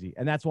that easy.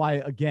 And that's why,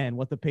 again,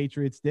 what the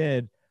Patriots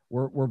did,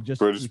 we're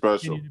just pretty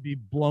special to be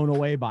blown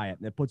away by it.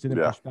 And it puts it in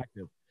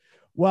perspective.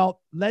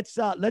 Well, let's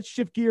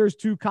shift gears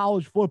to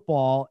college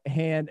football.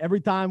 And every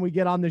time we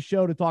get on this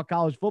show to talk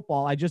college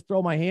football, I just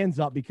throw my hands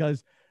up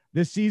because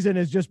this season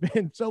has just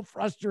been so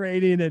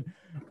frustrating and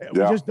we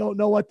just don't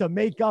know what to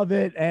make of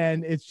it.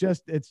 And it's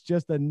just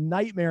a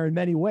nightmare in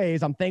many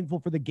ways. I'm thankful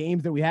for the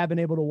games that we have been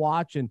able to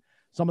watch and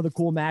some of the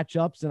cool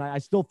matchups. And I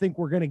still think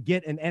we're going to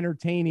get an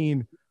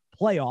entertaining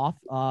playoff.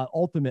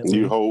 Ultimately,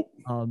 you hope,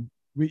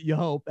 you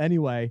hope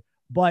anyway,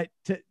 but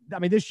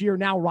this year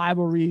now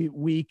rivalry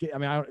week.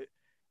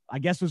 I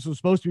guess this was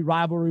supposed to be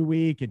rivalry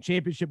week and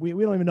championship week.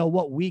 We don't even know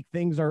what week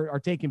things are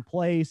taking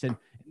place. And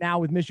now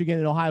with Michigan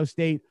and Ohio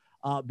State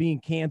being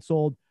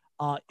canceled,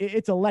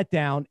 it's a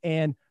letdown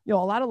and, a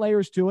lot of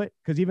layers to it.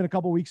 Cause even a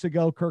couple of weeks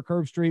ago, Kirk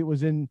Herbstreit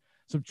was in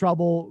some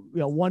trouble,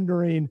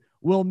 wondering,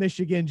 will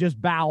Michigan just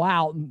bow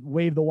out and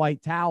wave the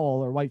white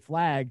towel or white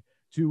flag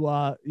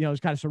to,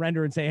 just kind of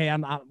surrender and say, hey,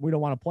 we don't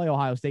want to play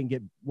Ohio State and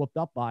get whooped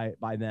up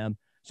by them.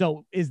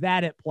 So is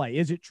that at play?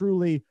 Is it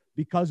truly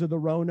because of the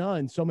Rona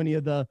and so many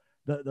of the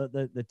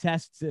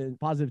tests and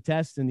positive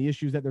tests and the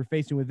issues that they're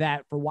facing with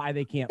that for why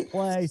they can't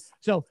play?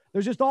 So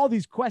there's just all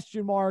these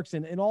question marks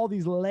and all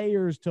these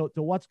layers to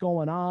what's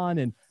going on.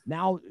 And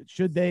now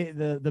should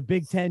the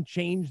Big Ten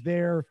change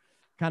their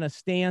kind of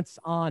stance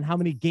on how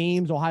many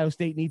games Ohio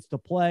State needs to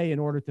play in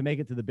order to make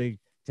it to the Big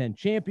Ten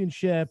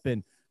championship?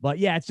 But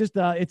it's just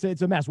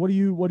it's a mess. What do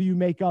you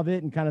make of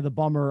it? And kind of the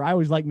bummer. I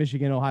always like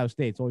Michigan, Ohio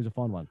State. It's always a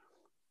fun one.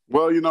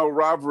 Well,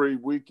 rivalry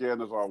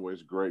weekend is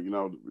always great,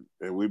 and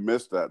we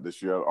missed that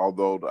this year,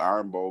 although the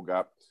Iron Bowl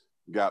got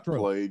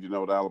played,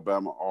 with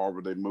Alabama,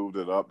 Auburn, they moved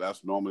it up.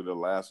 That's normally the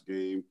last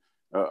game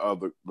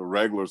of the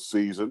regular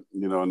season,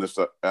 and it's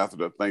after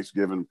the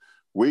Thanksgiving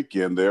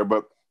weekend there.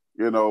 But,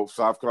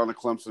 South Carolina,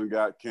 Clemson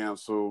got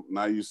canceled.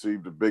 Now you see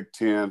the Big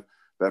Ten,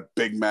 that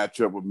big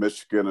matchup with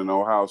Michigan and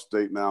Ohio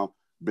State now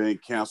being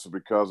canceled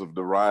because of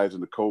the rise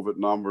in the COVID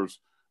numbers.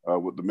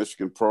 With the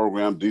Michigan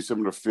program,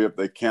 December 5th,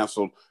 they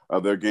canceled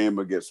their game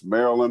against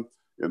Maryland.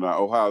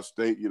 Ohio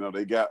State,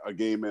 they got a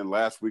game in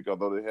last week,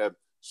 although they had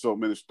so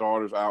many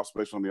starters out,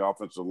 especially on the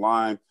offensive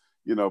line,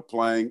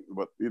 playing.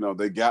 But,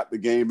 they got the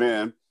game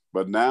in.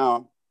 But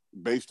now,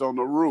 based on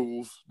the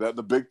rules that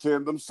the Big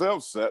Ten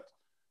themselves set,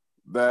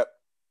 that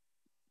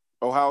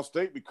Ohio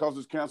State, because of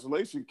its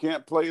cancellation,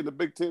 can't play in the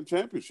Big Ten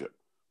championship.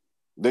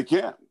 They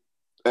can't.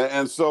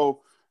 And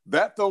so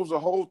that throws the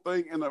whole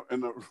thing in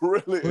a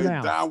really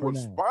downward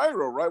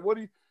spiral, right? What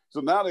do So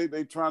now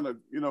they trying to,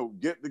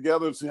 get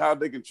together and see how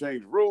they can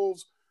change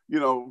rules,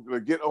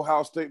 get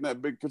Ohio State in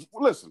that big. Because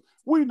listen,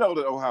 we know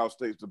that Ohio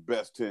State's the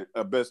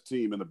best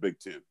team in the Big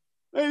Ten.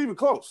 They ain't even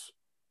close.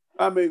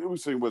 I mean, we've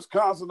seen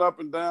Wisconsin up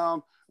and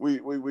down.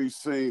 We've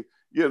seen,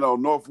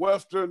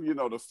 Northwestern,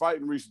 the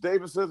Fighting Reese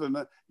Davises, and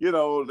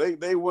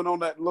they went on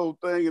that little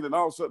thing, and then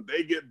all of a sudden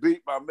they get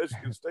beat by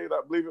Michigan State,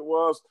 I believe it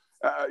was.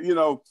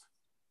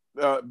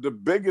 The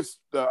biggest,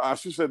 I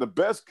should say, the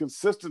best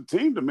consistent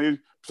team to me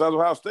besides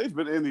Ohio State's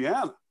been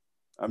Indiana.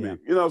 I mean,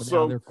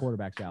 so now their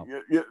quarterback's out.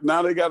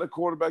 Now they got a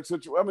quarterback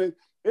situation. I mean,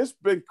 it's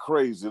been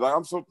crazy. Like,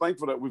 I'm so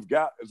thankful that we've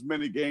got as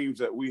many games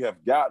that we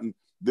have gotten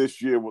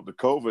this year with the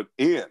COVID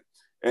in.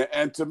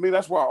 And to me,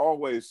 that's why I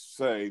always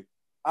say,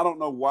 I don't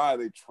know why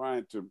they're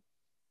trying to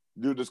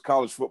do this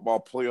college football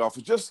playoff.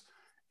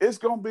 It's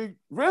going to be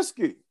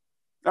risky.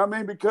 I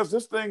mean, because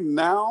this thing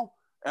now,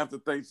 after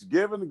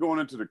Thanksgiving, going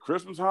into the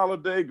Christmas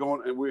holiday,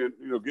 and we're,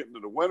 getting to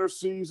the winter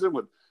season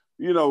with,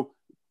 even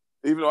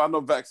though I know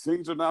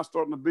vaccines are now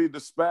starting to be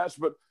dispatched,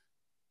 but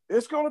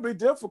it's going to be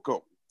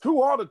difficult.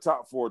 Who are the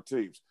top 4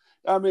 teams?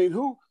 I mean,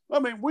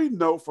 we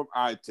know from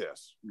eye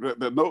tests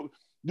that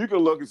you can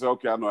look and say,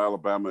 okay, I know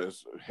Alabama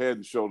is head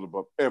and shoulders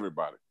above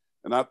everybody.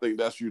 And I think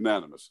that's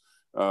unanimous.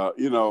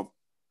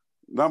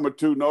 Number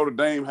 2, Notre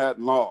Dame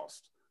hadn't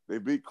lost. They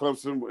beat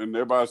Clemson, and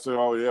everybody said,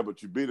 oh, yeah,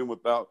 but you beat them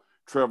without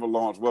Trevor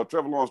Lawrence. Well,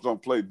 Trevor Lawrence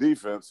don't play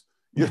defense.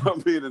 You know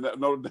what I mean? And that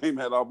Notre Dame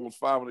had almost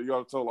 500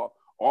 yards total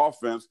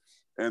offense,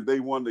 and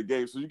they won the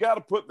game. So you got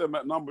to put them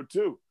at number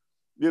 2.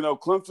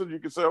 Clemson, you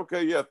can say,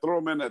 okay, yeah, throw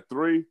them in at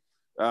 3.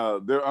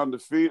 They're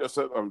undefeated,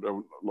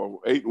 8-1,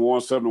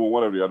 7-1,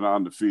 whatever. They're not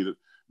undefeated.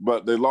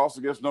 But they lost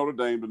against Notre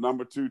Dame, the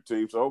number 2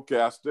 team. So, okay,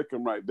 I stick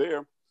them right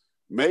there.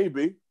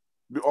 Maybe,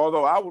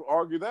 although I would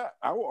argue that.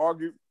 I would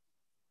argue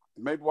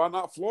maybe why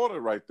not Florida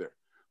right there?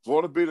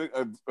 Florida beat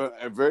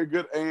a very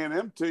good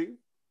A&M team.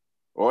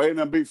 Or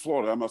A&M beat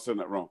Florida. I'm not saying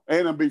that wrong.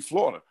 A&M beat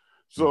Florida.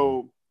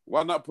 So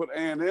why not put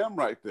A&M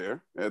right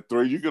there at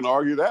 3? You can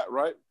argue that,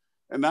 right?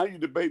 And now you're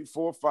debating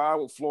 4 or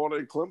 5 with Florida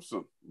and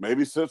Clemson.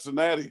 Maybe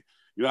Cincinnati,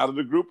 out of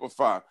the group of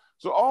 5.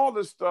 So all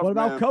this stuff. What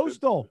about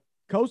Coastal?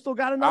 Coastal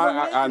got another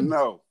win? I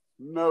know.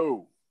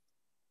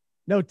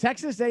 No,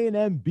 Texas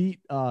A&M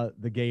beat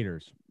the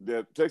Gators.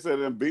 Yeah, Texas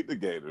A&M beat the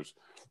Gators,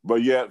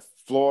 but yet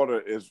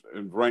Florida is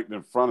ranked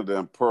in front of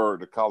them per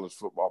the college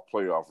football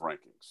playoff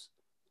rankings.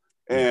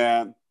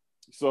 And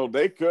so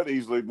they could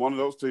easily, one of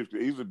those teams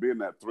could easily be in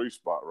that 3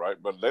 spot, right?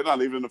 But they're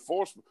not even in the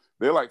 4 spot.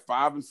 They're like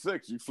 5 and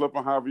 6. You flip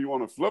them however you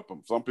want to flip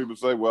them. Some people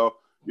say, well,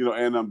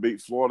 A&M beat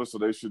Florida, so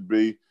they should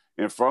be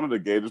in front of the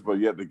Gators, but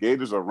yet the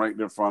Gators are ranked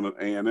in front of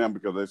A&M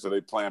because they say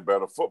they're playing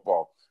better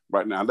football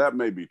right now. That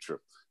may be true.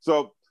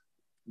 So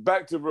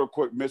back to real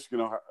quick,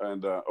 Michigan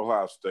and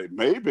Ohio State.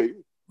 Maybe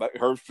like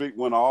Herbstreit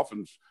went off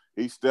and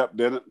he stepped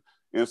in it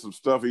in some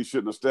stuff he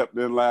shouldn't have stepped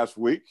in last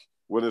week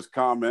with his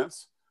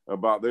comments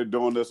about they're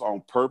doing this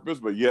on purpose,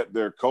 but yet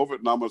their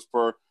COVID numbers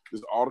per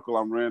this article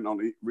I'm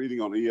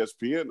reading on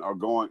ESPN are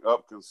going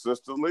up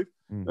consistently.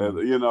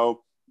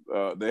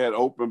 They had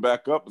opened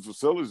back up the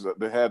facilities that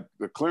they had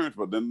the clearance,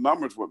 but then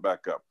numbers went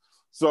back up.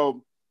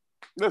 So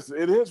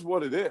listen, it is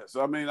what it is.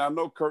 I mean, I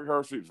know Kirk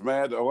Herbstreit's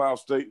mad that Ohio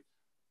State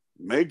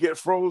may get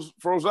froze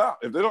out.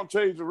 If they don't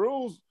change the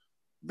rules,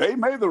 they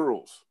made the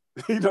rules.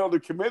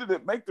 The committee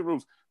that make the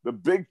rules, the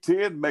Big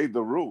Ten made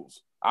the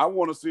rules. I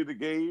want to see the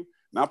game.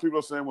 Now people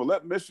are saying, well,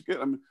 let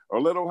Michigan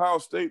or let Ohio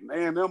State and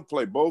A&M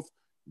play both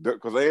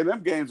because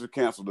A&M games are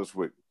canceled this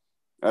week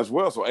as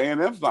well. So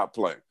A&M's not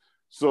playing.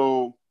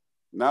 So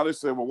now they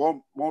say,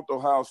 well, won't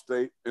Ohio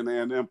State and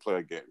A&M play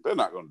a game? They're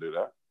not going to do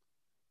that.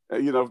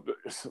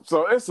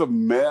 So it's a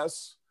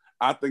mess.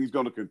 I think it's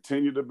going to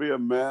continue to be a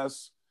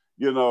mess.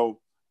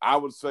 I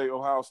would say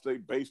Ohio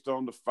State, based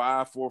on the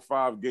 4 or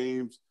 5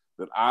 games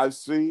that I've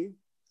seen,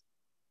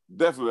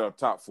 definitely a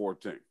top 4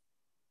 team.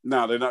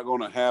 Now, they're not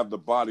going to have the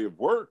body of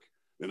work.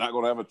 They're not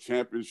going to have a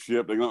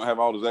championship. They're going to have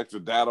all those extra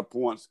data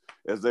points,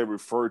 as they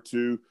refer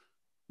to.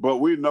 But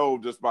we know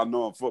just by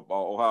knowing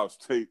football, Ohio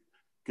State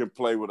can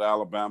play with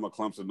Alabama,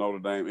 Clemson, Notre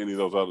Dame, any of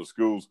those other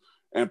schools,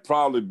 and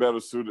probably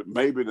better suited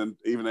maybe than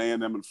even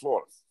A&M and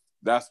Florida.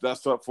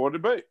 That's up for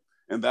debate,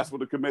 and that's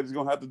what the committee's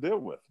going to have to deal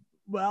with.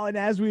 Well, and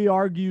as we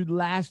argued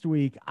last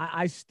week,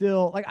 I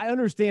still I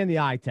understand the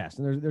eye test,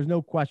 and there's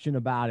no question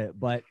about it.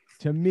 But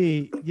to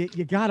me,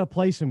 you got to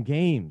play some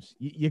games.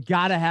 You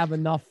got to have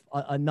enough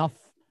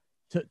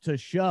to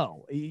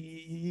show.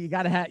 You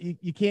got to have.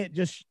 You can't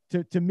just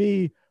to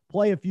me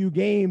play a few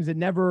games and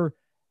never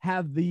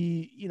have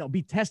the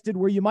be tested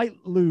where you might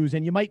lose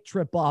and you might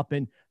trip up,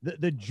 and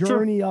the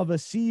journey of a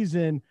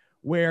season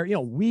where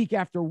week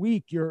after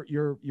week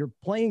you're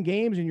playing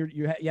games and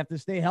you have to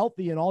stay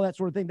healthy and all that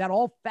sort of thing. That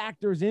all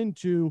factors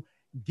into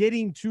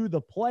getting to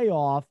the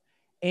playoff.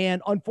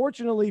 And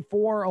unfortunately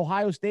for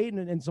Ohio State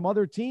and some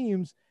other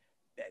teams,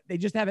 they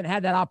just haven't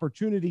had that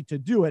opportunity to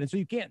do it. And so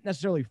you can't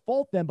necessarily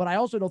fault them, but I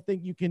also don't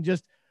think you can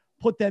just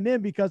put them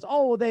in because,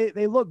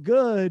 they look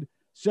good,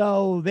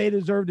 so they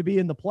deserve to be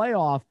in the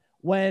playoff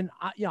when,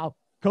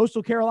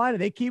 Coastal Carolina,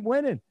 they keep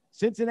winning.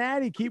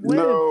 Cincinnati, keep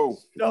winning.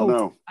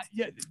 No.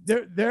 Yeah,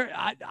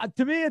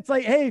 to me, it's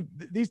like, hey,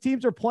 these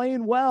teams are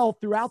playing well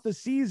throughout the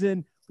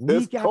season,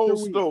 week after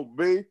Coastal,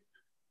 week. B.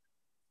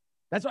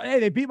 That's why, hey,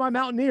 they beat my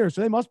Mountaineers,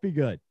 so they must be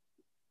good.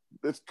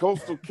 It's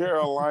Coastal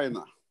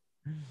Carolina.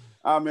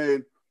 I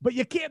mean, but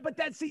you can't. But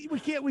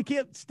we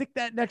can't stick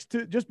that next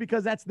to just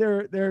because that's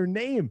their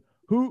name.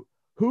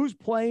 Who's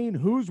playing?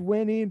 Who's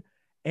winning?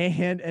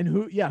 And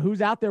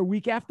who's out there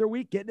week after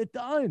week getting it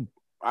done?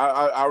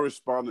 I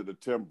responded to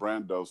Tim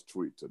Brando's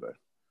tweet today.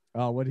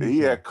 Oh, what did he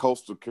had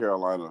Coastal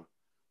Carolina,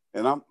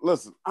 and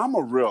I'm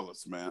a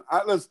realist, man.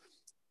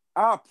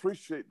 I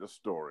appreciate the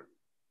story.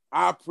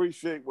 I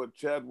appreciate what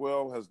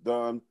Chadwell has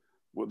done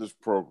with this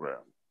program.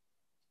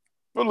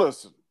 But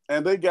listen,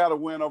 and they got a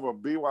win over a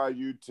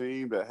BYU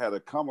team that had to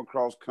come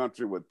across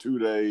country with 2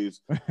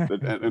 days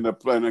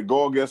and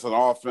go against an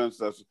offense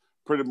that's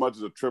pretty much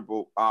a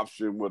triple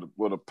option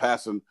with a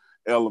passing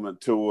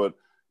element to it.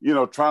 You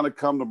know, trying to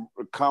come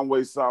to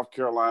Conway, South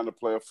Carolina to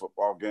play a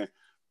football game.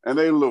 And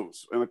they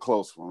lose in a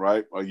close one,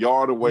 right? A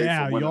yard away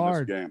from winning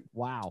this game.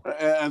 Wow.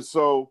 And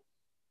so,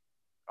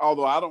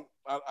 although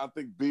I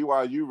think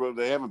BYU,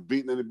 they haven't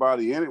beaten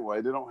anybody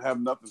anyway. They don't have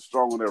nothing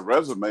strong on their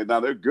resume. Now,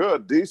 they're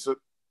good, decent.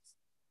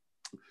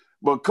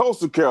 But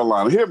Coastal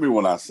Carolina, hear me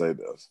when I say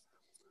this.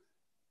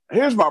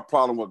 Here's my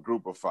problem with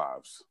Group of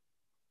Fives.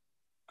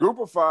 Group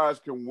of Fives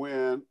can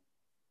win.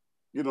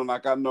 You know,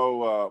 like I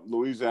know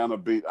Louisiana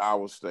beat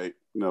Iowa State,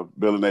 you know,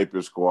 Billy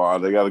Napier's squad.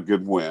 They got a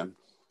good win.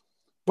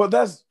 But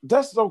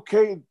that's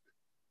okay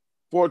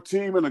for a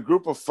team in a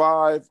Group of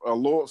Five, a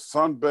lower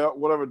Sun Belt,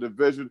 whatever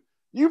division.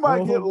 You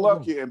might get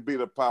lucky and beat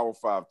a Power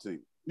 5 team.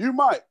 You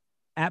might.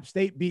 App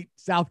State beat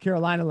South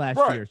Carolina last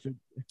year. So.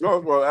 No,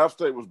 well, App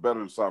State was better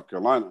than South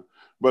Carolina.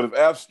 But if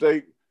App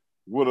State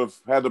would have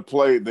had to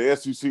play the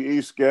SEC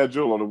East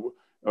schedule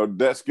or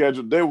that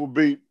schedule, they would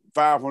be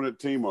 500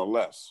 team or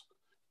less.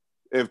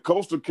 If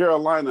Coastal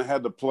Carolina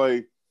had to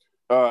play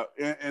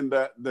in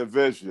that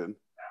division,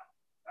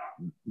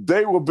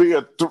 they will be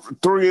a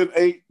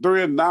 3-8,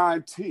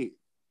 3-9 team.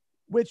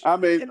 Which I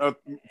mean,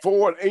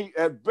 4-8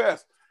 at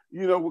best.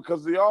 You know,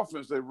 because the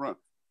offense they run.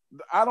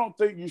 I don't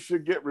think you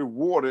should get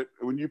rewarded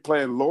when you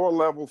play in lower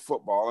level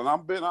football. And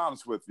I'm being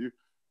honest with you,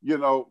 you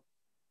know,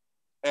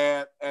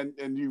 and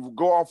you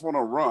go off on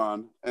a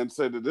run and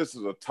say that this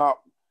is a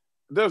top.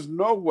 There's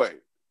no way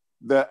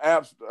that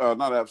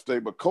not App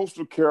State, but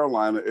Coastal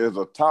Carolina is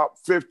a top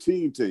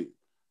 15 team.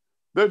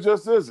 There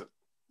just isn't.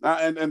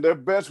 And their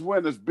best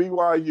win is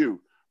BYU.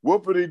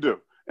 Whoopity-doo.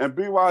 And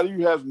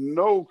BYU has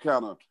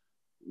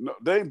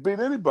they ain't beat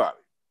anybody.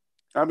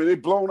 I mean,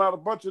 they've blown out a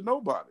bunch of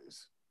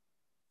nobodies.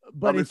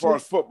 But as far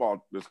as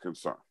football is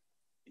concerned.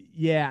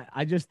 Yeah,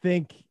 I just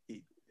think.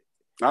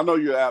 I know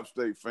you're an App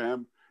State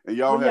fan, and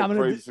y'all had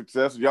crazy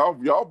success.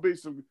 Y'all beat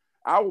some.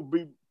 I would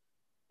be,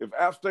 if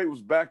App State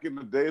was back in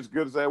the day as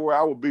good as they were,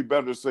 I would be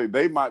better to say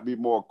they might be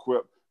more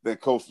equipped than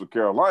Coastal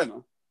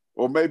Carolina,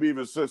 or maybe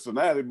even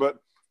Cincinnati. But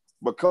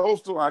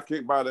Coastal, I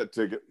can't buy that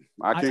ticket.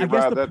 I can't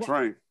ride that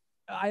train.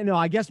 I know.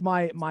 I guess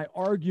my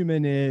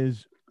argument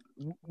is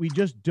we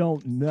just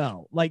don't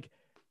know. Like,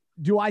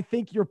 do I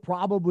think you're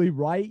probably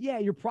right? Yeah,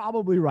 you're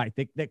probably right.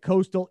 That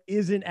Coastal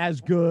isn't as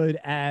good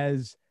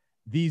as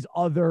these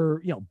other,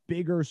 you know,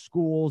 bigger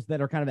schools that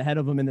are kind of ahead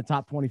of them in the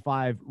top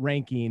 25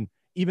 ranking,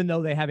 even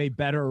though they have a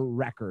better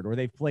record or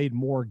they've played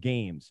more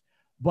games.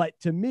 But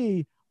to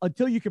me,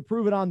 until you can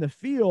prove it on the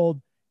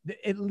field,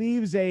 it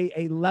leaves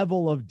a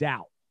level of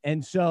doubt.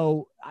 And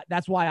so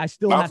that's why I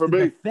still have to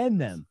defend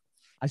them.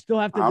 I still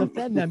have to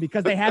defend them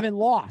because they haven't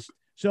lost.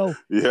 So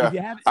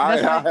yeah, I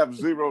have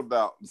zero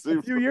doubt.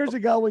 A few years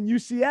ago when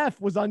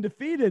UCF was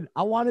undefeated,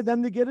 I wanted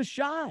them to get a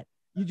shot.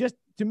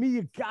 To me,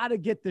 you got to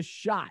get the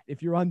shot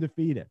if you're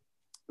undefeated.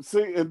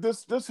 See, and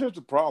this here's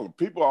the problem.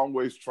 People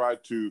always try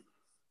to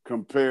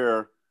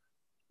compare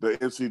the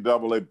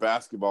NCAA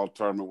basketball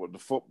tournament with the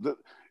football.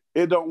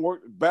 It don't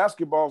work.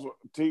 Basketball's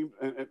team,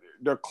 and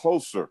they're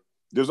closer.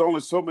 There's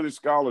only so many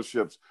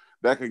scholarships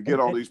that can get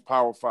on these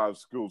Power 5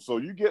 schools. So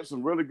you get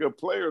some really good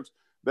players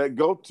that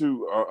go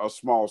to a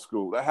small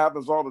school. That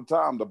happens all the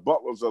time. The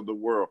Butlers of the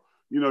world.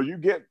 You know, you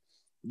get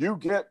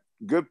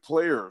good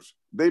players.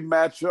 They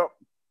match up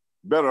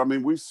better. I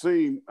mean, we've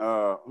seen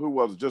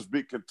just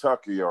beat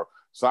Kentucky, or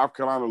South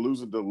Carolina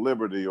losing to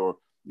Liberty, or,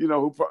 you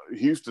know,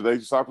 Houston.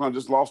 South Carolina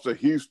just lost to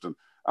Houston.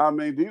 I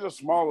mean, these are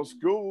smaller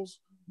schools,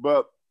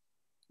 but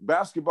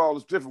basketball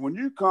is different. When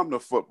you come to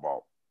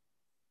football,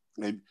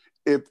 and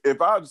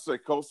if I would say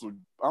Coastal,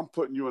 I'm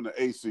putting you in the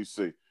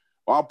ACC.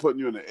 Or I'm putting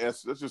you in the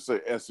let's just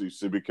say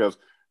SEC, because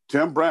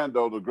Tim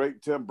Brando, the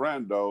great Tim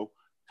Brando,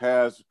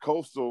 has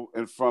Coastal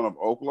in front of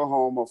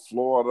Oklahoma,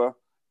 Florida,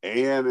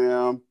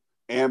 A&M,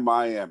 and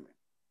Miami.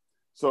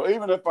 So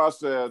even if I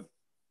said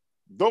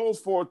those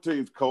 4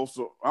 teams,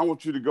 Coastal, I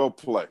want you to go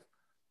play.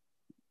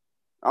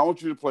 I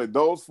want you to play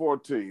those 4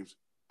 teams.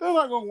 They're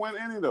not going to win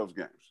any of those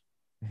games.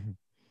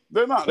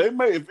 They're not. They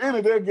may, if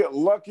any, they'll get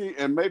lucky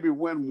and maybe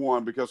win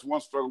one, because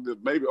one struggled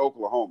with maybe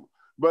Oklahoma.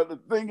 But the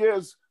thing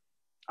is,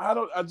 I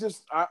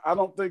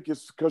don't think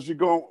it's because you're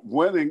going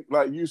winning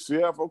like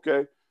UCF.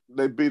 Okay,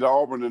 they beat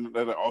Auburn, and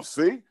they're like, oh,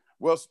 see?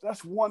 Well,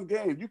 that's one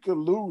game. You can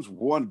lose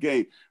one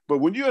game. But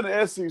when you're in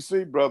the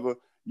SEC, brother,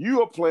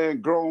 you are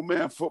playing grown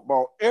man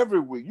football every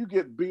week. You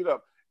get beat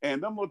up.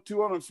 And them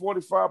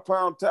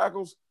 245-pound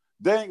tackles,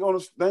 they ain't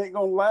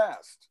gonna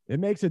last. It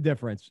makes a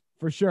difference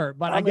for sure.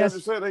 But I guess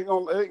guess it ain't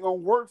gonna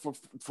work for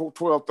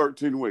 12,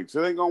 13 weeks.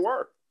 It ain't gonna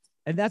work.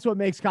 And that's what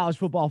makes college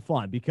football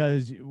fun,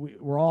 because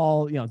we're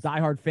all,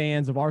 diehard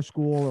fans of our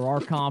school or our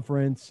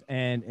conference.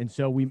 And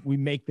so we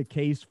make the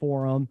case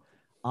for them.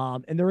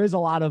 And there is a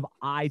lot of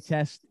eye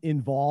test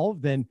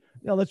involved. And,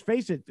 let's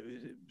face it,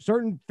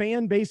 certain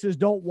fan bases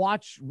don't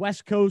watch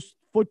West Coast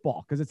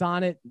football because it's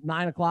on at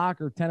 9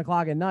 o'clock or 10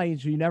 o'clock at night.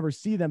 So you never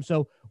see them.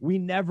 So we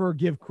never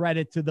give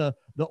credit to the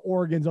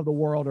Oregons of the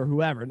world or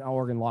whoever. Now,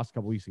 Oregon lost a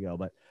couple weeks ago,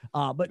 but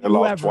they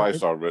lost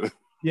twice already.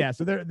 Yeah.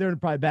 So they're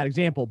probably a bad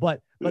example,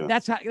 but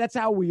that's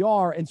how we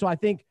are. And so I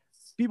think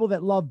people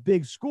that love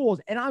big schools,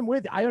 and I'm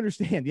with, I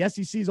understand the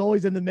SEC is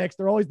always in the mix.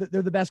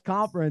 They're the best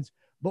conference,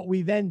 but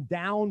we then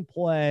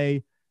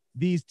downplay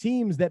these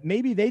teams that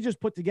maybe they just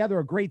put together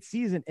a great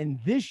season. And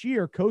this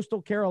year,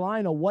 Coastal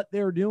Carolina, what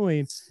they're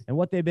doing and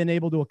what they've been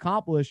able to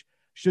accomplish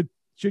should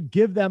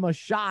give them a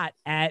shot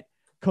at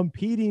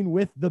competing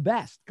with the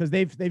best, because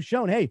they've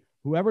shown, hey,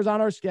 whoever's on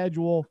our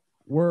schedule,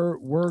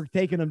 we're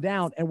taking them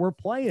down, and we're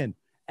playing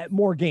at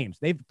more games.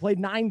 They've played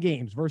 9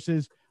 games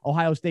versus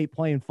Ohio State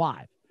playing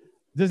 5.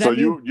 Does that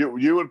mean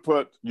you would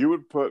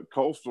put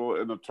Coastal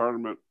in the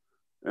tournament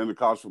in the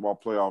college football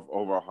playoff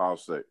over Ohio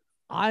State?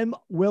 I'm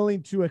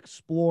willing to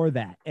explore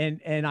that,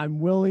 and I'm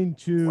willing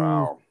to.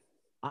 Wow.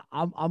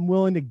 I'm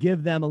willing to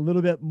give them a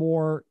little bit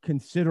more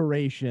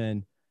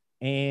consideration,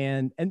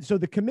 and so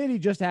the committee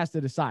just has to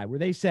decide, where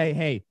they say,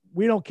 hey,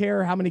 we don't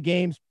care how many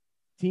games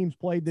teams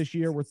played this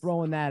year, we're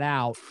throwing that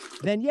out.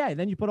 Then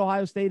you put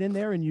Ohio State in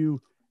there, and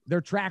their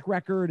track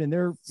record and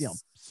their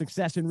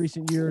success in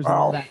recent years and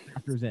all that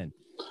factors in.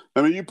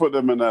 I mean, you put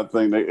them in that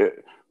thing,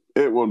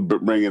 it wouldn't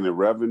bring any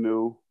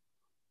revenue.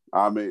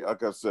 I mean,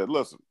 like I said,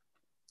 listen,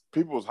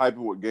 people was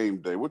hyping with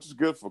game day, which is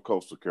good for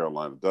Coastal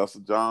Carolina.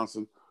 Dustin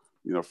Johnson,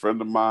 friend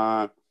of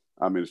mine.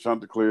 I mean,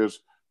 Chanticleers,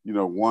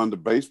 won the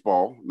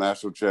baseball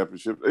national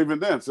championship. Even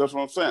then, so that's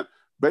what I'm saying.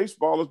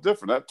 Baseball is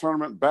different. That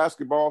tournament,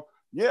 basketball,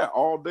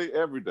 all day,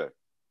 every day,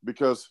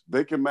 because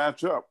they can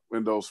match up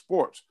in those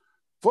sports.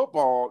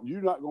 Football,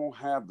 you're not going to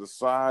have the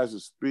size, the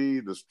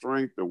speed, the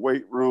strength, the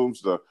weight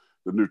rooms, the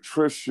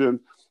nutrition.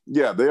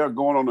 Yeah, they are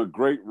going on a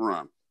great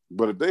run.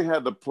 But if they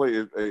had to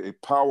play a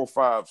Power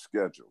 5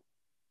 schedule,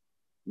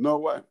 no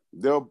way.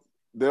 They'll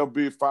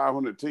be a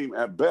 500 team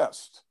at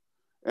best.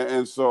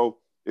 And so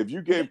if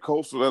you gave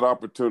Coastal that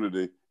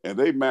opportunity and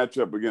they match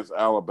up against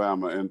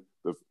Alabama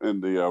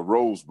in the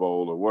Rose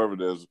Bowl or wherever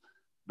it is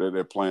that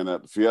they're playing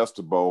at, the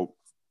Fiesta Bowl,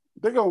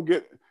 they're going to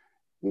get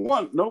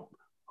one. Nope.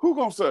 Who's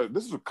going to say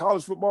this is a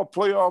college football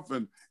playoff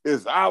and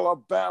is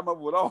Alabama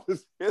with all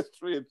this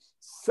history and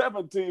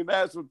 17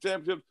 national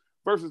championships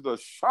versus the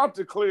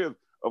Chanticleers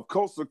of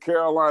Coastal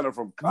Carolina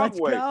from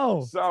Conway,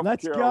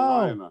 South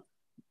Carolina?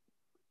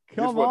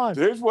 Come on.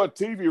 Here's what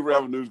TV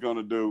revenue is going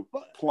to do: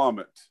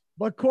 plummet.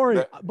 But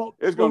Corey,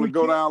 it's going to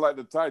go down like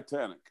the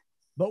Titanic.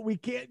 But we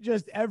can't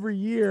just every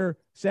year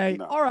say,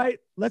 all right,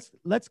 let's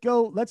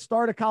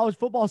start a college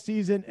football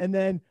season, and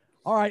then,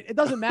 all right, it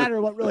doesn't matter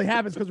what really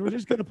happens, because we're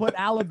just going to put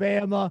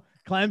Alabama,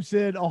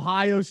 Clemson,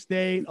 Ohio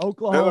State,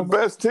 Oklahoma, they're the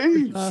best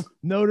teams,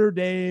 Notre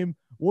Dame.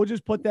 We'll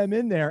just put them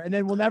in there, and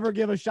then we'll never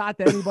give a shot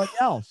to anybody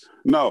else.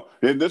 No,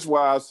 and that's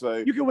why I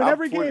say you can win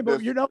every game,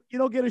 but you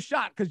don't get a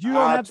shot because you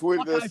don't have. I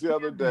tweeted this the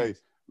other day.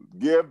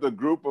 Give the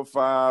group of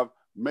 5,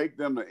 make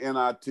them the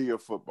NIT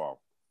of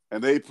football,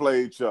 and they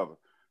play each other.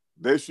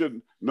 They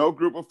shouldn't. No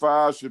group of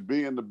 5 should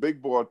be in the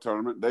big boy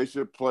tournament. They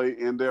should play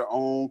in their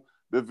own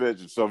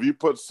division. So if you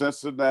put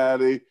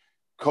Cincinnati,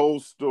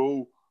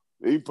 Coastal,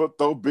 you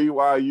throw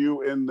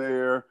BYU in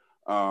there.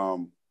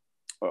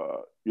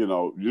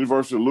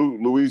 University of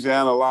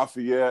Louisiana,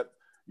 Lafayette,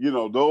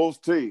 those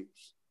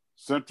teams,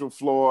 Central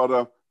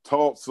Florida,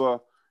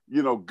 Tulsa,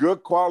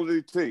 good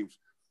quality teams.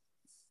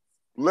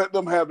 Let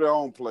them have their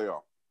own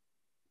playoff.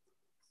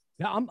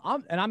 Yeah,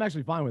 I'm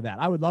actually fine with that.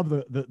 I would love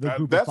the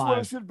group that's of 5. What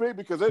it should be,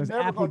 because they're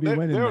never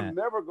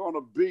going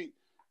to beat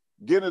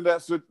getting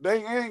that.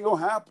 They ain't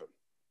going to happen.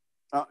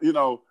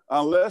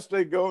 Unless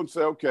they go and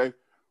say, okay,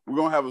 we're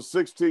going to have a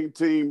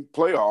 16-team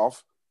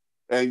playoff,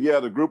 and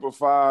the group of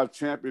 5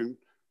 champion,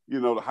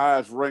 the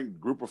highest ranked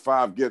group of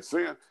 5 gets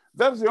in.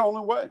 That's the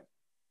only way,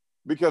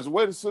 because the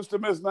way the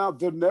system is now,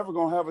 they're never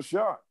going to have a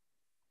shot.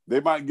 They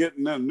might get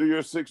in a New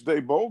Year's 6-day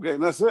bowl game.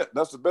 That's it.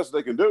 That's the best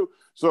they can do.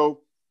 So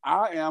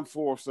I am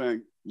for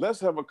saying, let's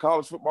have a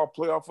college football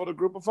playoff for the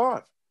group of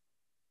 5.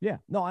 Yeah,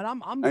 no, and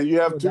I'm and you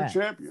have 2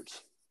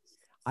 champions.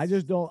 I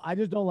just don't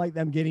like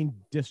them getting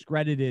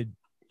discredited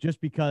just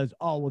because,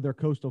 they're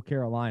Coastal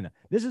Carolina.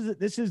 This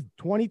is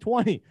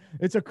 2020.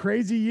 It's a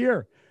crazy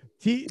year.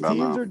 Teams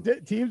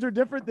are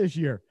different this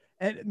year.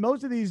 And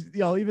most of these,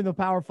 even the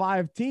Power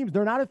 5 teams,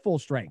 they're not at full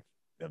strength.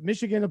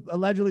 Michigan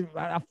allegedly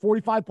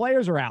 45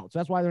 players are out. So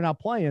that's why they're not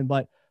playing.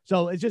 But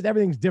so it's just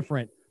everything's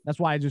different. That's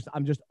why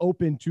I'm just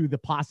open to the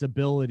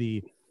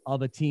possibility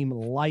of a team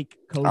like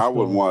Coastal. I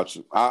wouldn't watch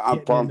it. I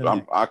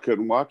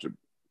couldn't watch it.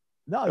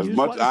 No, you just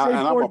want to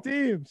say four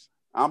teams.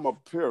 I'm a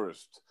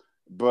purist,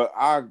 but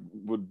I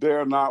would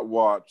dare not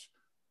watch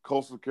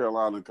Coastal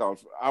Carolina and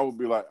college. I would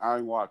be like, I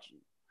ain't watching.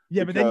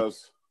 Yeah, but then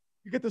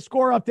you get the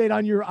score update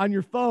on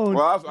your phone.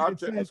 Well, I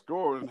check the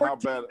score and how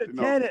bad.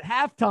 10 at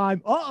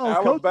halftime.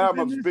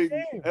 Alabama's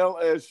beating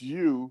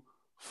LSU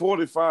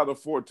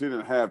 45-14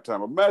 at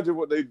halftime. Imagine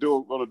what they're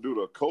going to do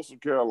to Coastal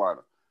Carolina.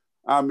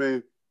 I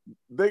mean,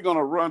 they're going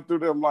to run through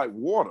them like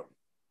water.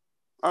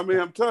 I mean,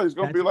 I'm telling you, it's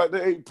going to be like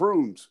they ate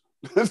prunes.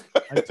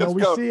 Until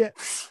we see it.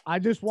 I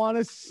just want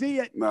to see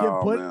it.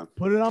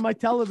 Put it on my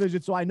television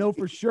so I know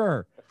for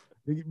sure.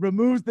 It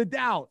removes the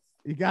doubt.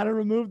 You got to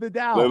remove the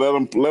doubt.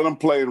 Let them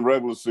play in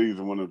regular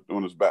season when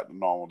it's back to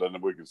normal. Then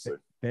we can see.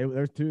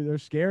 They're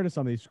scared of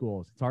some of these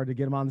schools. It's hard to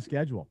get them on the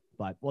schedule.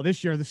 But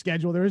this year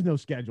there is no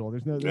schedule.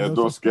 There's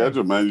no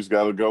schedule, man. You just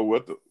got to go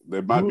with it.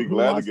 They might be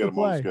glad to get them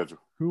on the schedule.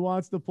 Who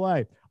wants to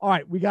play? All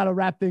right, we got to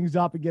wrap things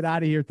up and get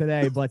out of here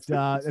today. But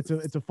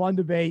it's a fun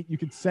debate. You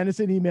can send us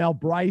an email,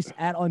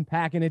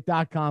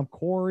 Bryce@unpackingit.com,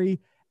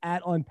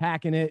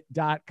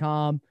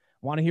 Corey@unpackingit.com.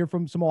 Want to hear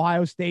from some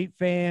Ohio State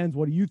fans?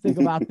 What do you think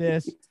about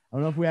this? I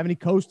don't know if we have any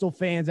Coastal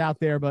fans out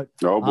there, but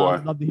oh boy,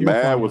 I'd love to hear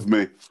mad with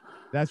me.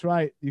 That's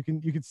right. You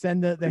can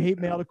send the hate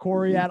mail to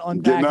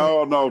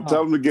Corey@unpackingit. No,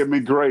 tell them to give me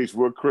grace.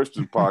 We're a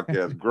Christian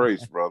podcast.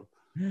 Grace, brother.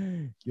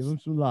 Give them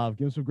some love.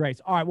 Give them some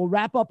grace. All right, we'll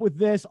wrap up with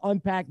this.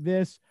 Unpack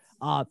this.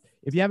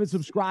 If you haven't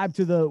subscribed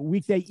to the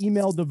weekday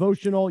email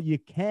devotional, you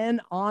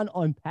can on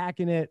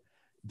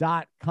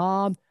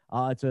unpackingit.com.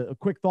 It's a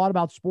quick thought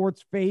about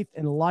sports, faith,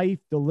 and life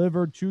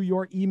delivered to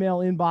your email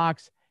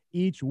inbox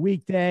each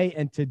weekday.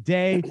 And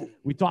today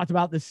we talked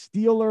about the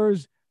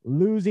Steelers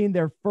losing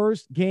their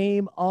first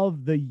game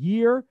of the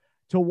year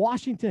to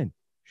Washington.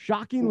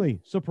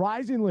 Shockingly,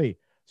 surprisingly.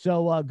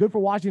 So good for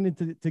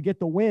Washington to get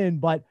the win.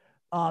 But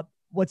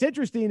what's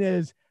interesting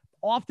is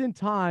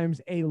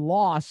oftentimes a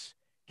loss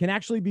can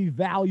actually be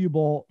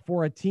valuable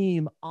for a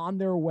team on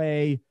their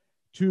way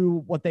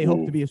to what they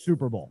hope to be a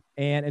Super Bowl.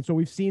 And so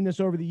we've seen this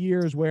over the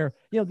years where,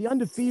 the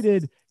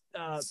undefeated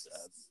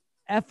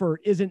effort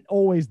isn't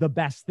always the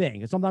best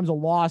thing. And sometimes a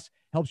loss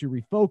helps you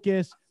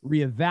refocus,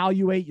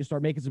 reevaluate. You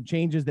start making some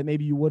changes that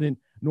maybe you wouldn't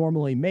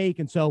normally make.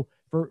 And so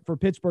for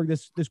Pittsburgh,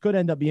 this could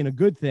end up being a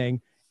good thing.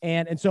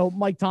 And so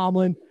Mike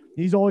Tomlin,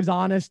 he's always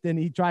honest and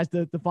he tries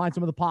to find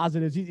some of the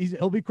positives.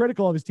 He'll be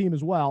critical of his team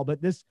as well.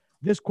 But this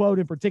quote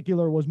in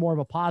particular was more of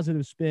a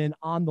positive spin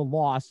on the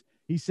loss.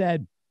 He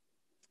said,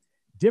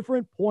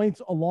 "Different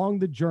points along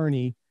the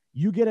journey,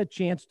 you get a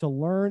chance to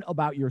learn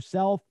about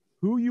yourself,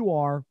 who you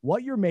are,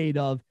 what you're made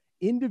of,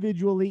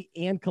 individually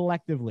and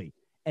collectively.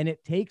 And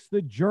it takes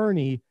the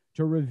journey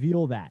to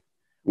reveal that.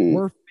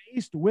 We're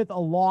faced with a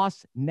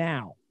loss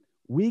now.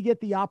 We get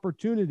the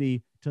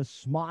opportunity to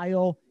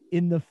smile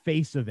in the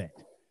face of it."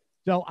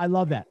 So I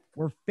love that.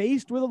 We're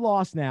faced with a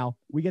loss now.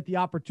 We get the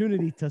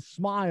opportunity to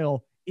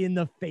smile in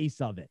the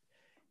face of it.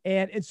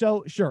 And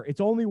so, sure,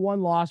 it's only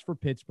one loss for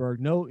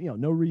Pittsburgh. No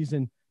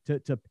reason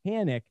to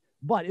panic,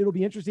 but it'll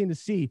be interesting to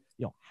see,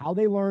 how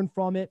they learn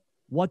from it,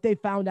 what they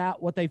find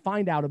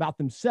out about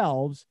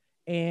themselves,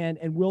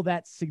 and will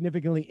that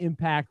significantly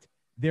impact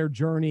their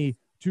journey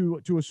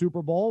to a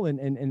Super Bowl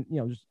and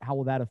just how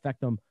will that affect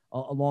them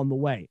along the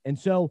way. And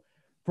so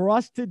for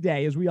us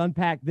today, as we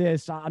unpack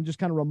this, I'm just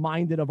kind of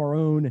reminded of our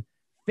own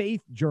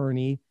faith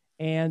journey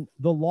and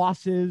the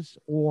losses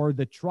or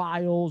the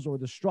trials or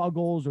the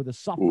struggles or the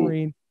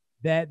suffering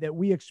that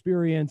we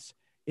experience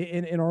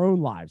in our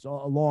own lives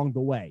along the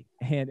way.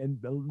 And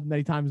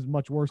many times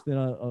much worse than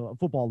a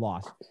football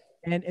loss.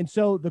 And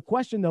so the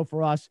question though,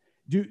 for us,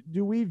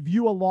 do we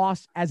view a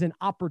loss as an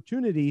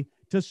opportunity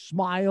to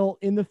smile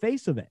in the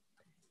face of it?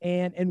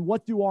 And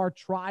what do our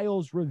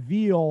trials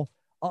reveal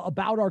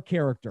about our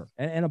character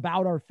and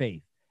about our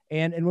faith?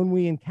 And when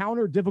we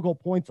encounter difficult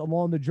points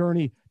along the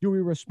journey, do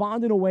we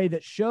respond in a way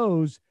that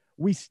shows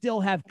we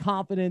still have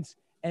confidence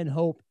and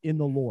hope in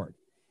the Lord?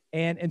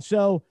 And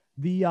so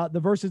the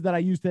verses that I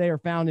use today are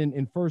found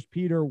in 1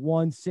 Peter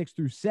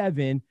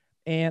 1:6-7.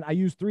 And I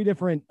use three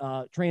different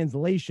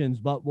translations,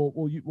 but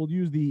we'll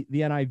use the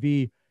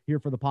NIV here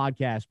for the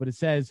podcast. But it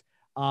says,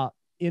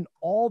 "In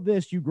all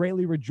this you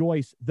greatly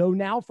rejoice, though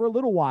now for a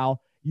little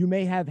while you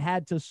may have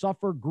had to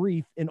suffer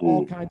grief in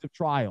all kinds of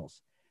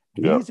trials.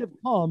 These have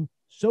come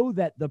so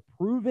that the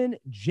proven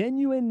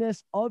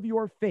genuineness of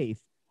your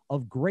faith,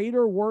 of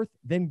greater worth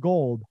than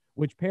gold,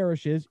 which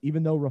perishes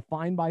even though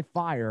refined by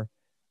fire,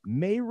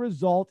 may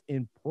result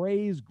in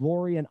praise,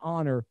 glory, and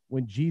honor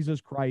when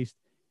Jesus Christ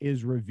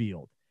is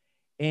revealed."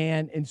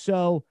 And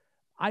so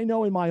I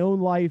know in my own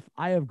life,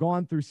 I have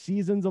gone through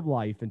seasons of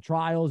life and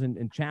trials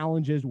and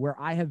challenges where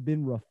I have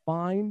been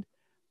refined,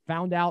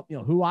 found out,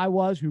 who I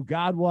was, who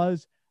God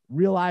was,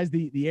 realized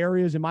the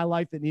areas in my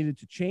life that needed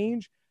to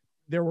change.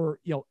 There were,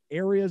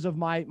 areas of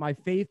my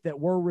faith that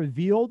were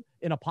revealed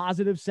in a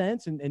positive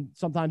sense and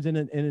sometimes in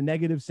a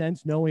negative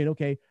sense, knowing,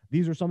 okay,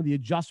 these are some of the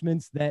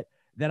adjustments that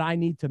I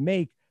need to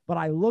make. But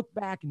I look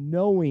back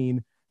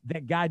knowing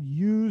that God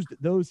used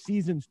those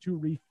seasons to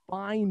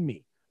refine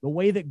me, the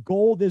way that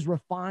gold is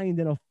refined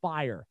in a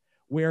fire,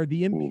 where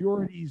the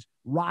impurities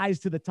rise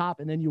to the top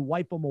and then you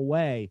wipe them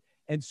away.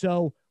 And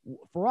so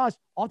for us,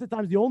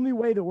 oftentimes the only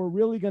way that we're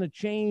really going to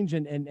change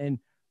and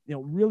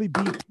really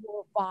be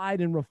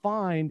purified and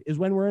refined is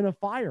when we're in a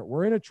fire,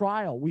 we're in a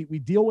trial. We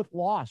deal with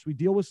loss, we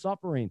deal with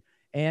suffering.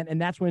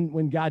 And that's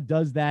when God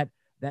does that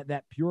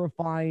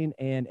purifying.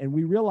 And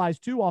we realize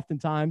too,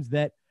 oftentimes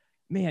that,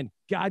 man,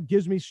 God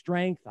gives me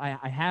strength.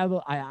 I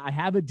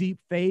have a deep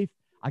faith.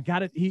 I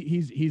got it.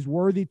 He's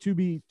worthy to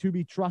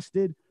be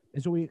trusted.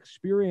 And so we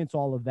experience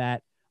all of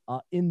that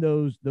in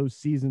those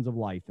seasons of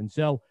life. And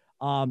so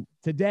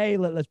today,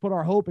 let's put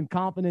our hope and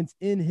confidence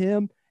in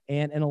him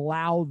and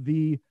allow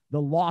the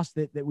loss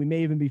that we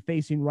may even be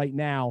facing right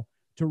now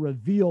to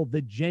reveal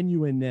the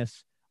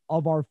genuineness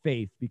of our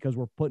faith, because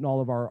we're putting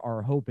all of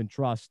our hope and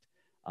trust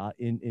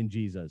in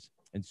Jesus.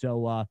 And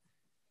so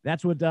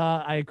that's what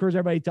I encourage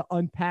everybody to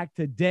unpack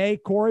today.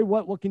 Corey,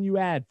 what can you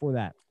add for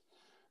that?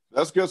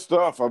 That's good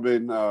stuff. I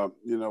mean,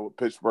 with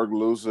Pittsburgh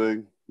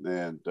losing,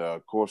 and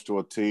of course to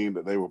a team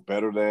that they were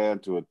better than,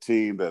 to a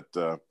team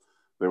that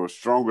they were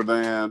stronger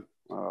than,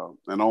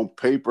 and on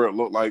paper it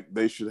looked like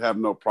they should have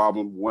no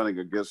problem winning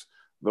against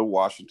the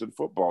Washington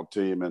football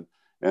team,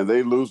 and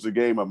they lose the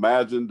game.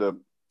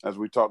 Imagine as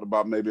we talked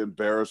about, maybe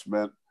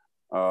embarrassment,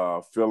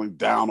 feeling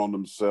down on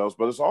themselves.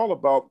 But it's all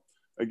about,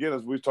 again,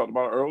 as we talked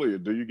about earlier,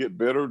 do you get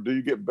bitter? Do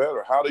you get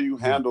better? How do you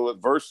handle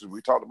adversity?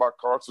 We talked about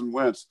Carson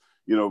Wentz,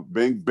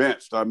 being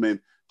benched. I mean,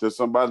 to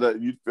somebody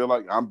that you feel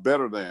like I'm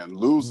better than,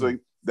 losing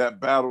that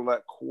battle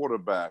at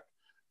quarterback.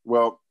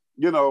 Well,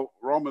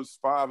 Romans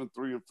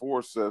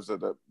 5:3-4 says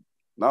that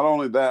not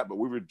only that, but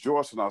we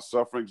rejoice in our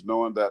sufferings,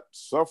 knowing that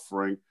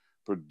suffering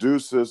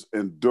produces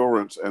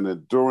endurance, and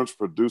endurance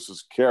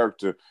produces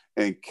character,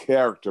 and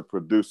character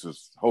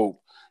produces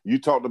hope. You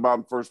talked about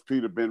in 1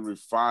 Peter being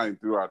refined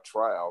through our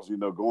trials,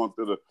 going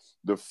through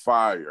the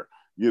fire,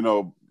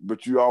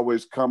 but you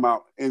always come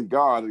out in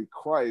God, in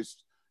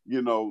Christ,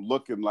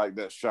 looking like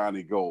that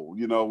shiny gold.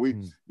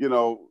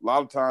 A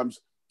lot of times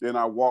in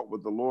our walk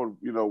with the Lord,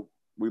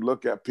 we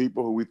look at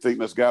people who we think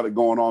that's got it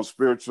going on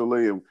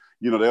spiritually, and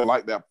they're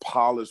like that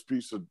polished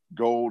piece of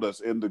gold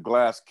that's in the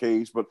glass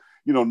case, but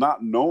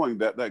not knowing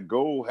that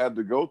gold had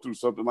to go through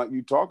something like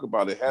you talk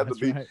about. It had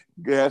it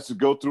has to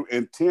go through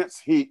intense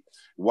heat.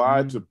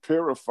 Why? To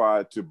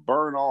purify, to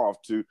burn off,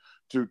 to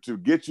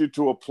get you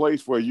to a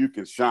place where you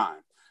can shine.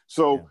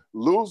 So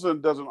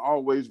losing doesn't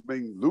always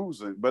mean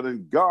losing, but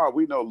in God,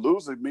 we know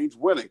losing means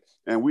winning.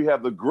 And we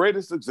have the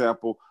greatest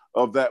example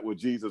of that with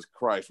Jesus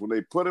Christ. When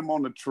they put him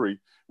on the tree,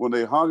 when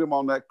they hung him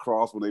on that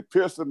cross, when they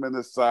pierced him in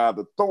his side,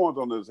 the thorns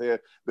on his head,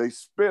 they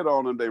spit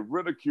on him, they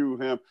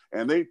ridiculed him,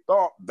 and they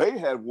thought they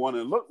had won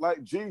and looked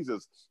like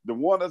Jesus, the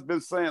one that's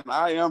been saying,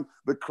 I am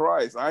the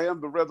Christ, I am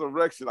the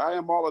resurrection, I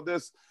am all of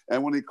this.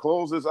 And when he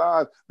closed his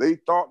eyes, they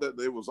thought that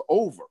it was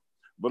over.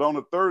 But on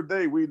the third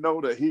day, we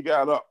know that he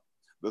got up.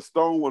 The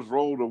stone was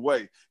rolled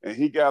away, and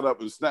he got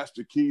up and snatched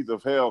the keys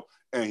of hell,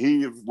 and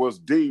he was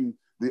deemed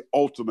the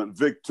ultimate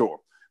victor.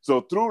 So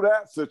through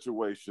that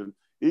situation,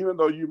 even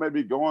though you may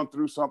be going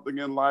through something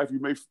in life, you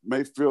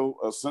may feel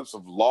a sense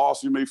of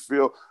loss, you may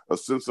feel a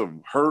sense of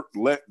hurt,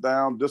 let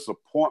down,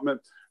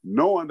 disappointment,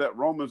 knowing that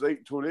Romans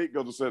 8:28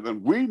 goes and says,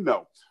 and we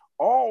know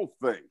all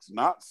things,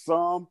 not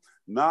some,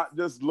 not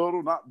just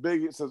little, not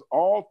big. It says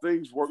all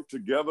things work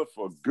together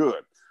for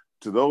good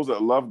to those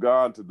that love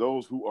God, to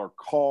those who are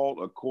called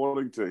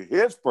according to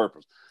his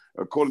purpose,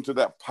 according to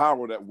that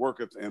power that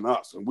worketh in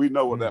us. And we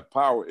know what that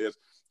power is.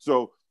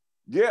 So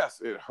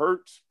yes, it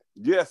hurts.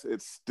 Yes,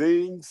 it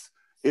stings.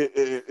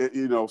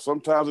 It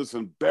sometimes it's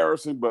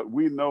embarrassing, but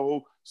we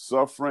know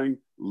suffering,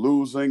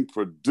 losing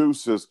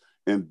produces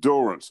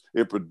endurance.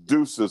 It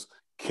produces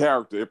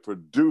character. It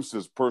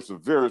produces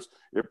perseverance.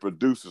 It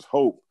produces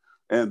hope.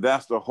 And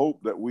that's the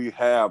hope that we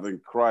have in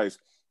Christ,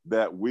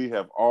 that we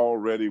have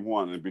already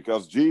won. And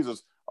because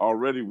Jesus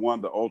already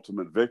won the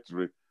ultimate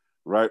victory,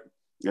 right?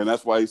 And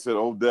that's why he said,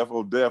 oh,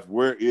 death,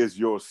 where is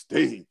your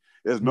sting?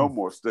 There's no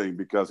more sting,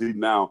 because he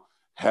now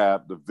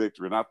had the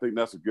victory. And I think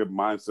that's a good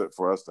mindset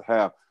for us to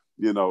have.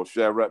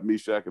 Shadrach,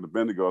 Meshach, and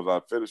Abednego, as I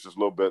finish this a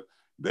little bit,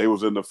 they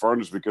was in the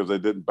furnace because they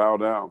didn't bow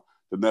down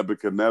to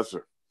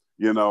Nebuchadnezzar.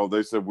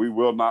 They said, we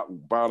will not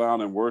bow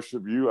down and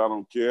worship you. I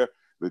don't care.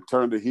 They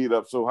turned the heat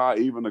up so high,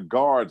 even the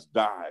guards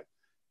died,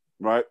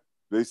 right?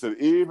 They said,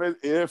 even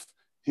if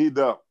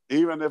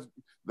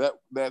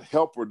that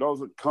helper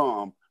doesn't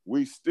come,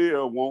 we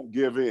still won't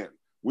give in.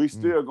 We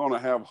still going to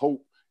have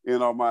hope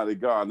in Almighty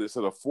God. And they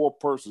said a fourth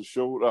person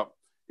showed up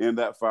in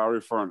that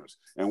fiery furnace.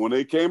 And when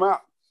they came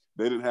out,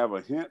 they didn't have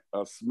a hint,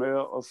 a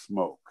smell of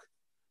smoke.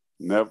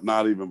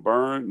 Not even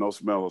burn, no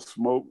smell of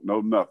smoke,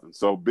 no nothing.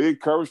 So be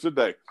encouraged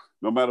today.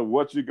 No matter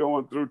what you're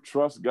going through,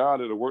 trust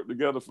God. It'll work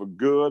together for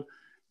good.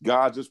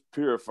 God just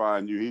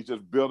purifying you. He's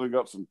just building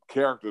up some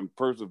character and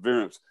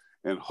perseverance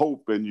and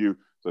hope in you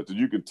so that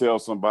you can tell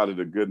somebody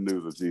the good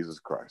news of Jesus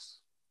Christ.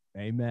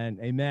 Amen.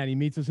 Amen. He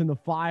meets us in the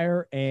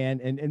fire.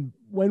 And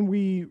when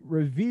we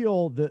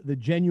reveal the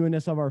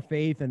genuineness of our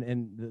faith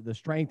and the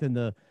strength and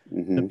the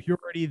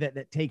purity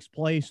that takes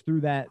place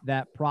through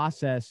that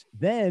process,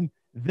 then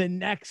the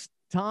next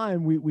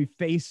time we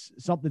face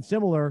something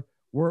similar,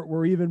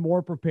 we're even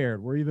more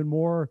prepared. We're even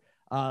more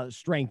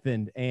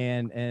strengthened,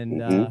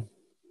 and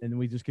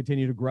we just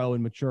continue to grow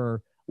and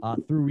mature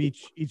through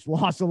each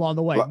loss along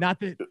the way. Not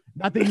that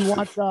you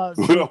want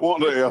we don't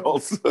want anything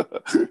else.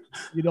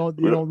 you don't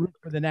root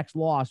for the next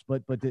loss,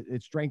 but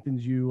it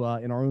strengthens you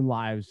in our own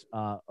lives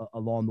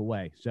along the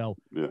way. So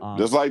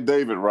just like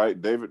David,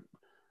 right? David,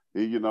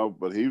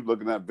 but he was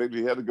looking at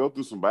victory. He had to go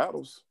through some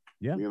battles.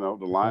 Yeah,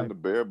 the lion, the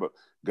bear, but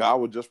God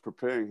was just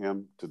preparing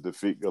him to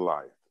defeat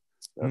Goliath.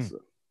 That's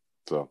it.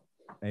 So,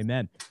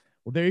 amen.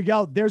 Well, there you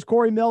go. There's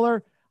Corey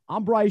Miller.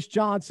 I'm Bryce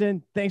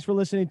Johnson. Thanks for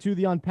listening to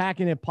the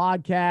Unpacking It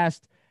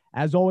podcast.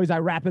 As always, I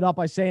wrap it up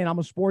by saying I'm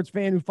a sports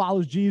fan who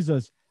follows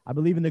Jesus. I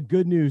believe in the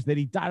good news that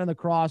he died on the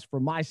cross for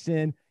my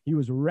sin. He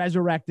was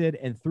resurrected,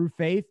 and through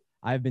faith,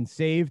 I have been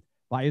saved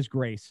by his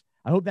grace.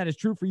 I hope that is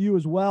true for you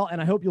as well, and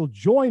I hope you'll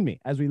join me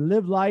as we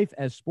live life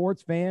as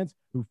sports fans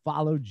who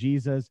follow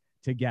Jesus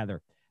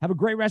together. Have a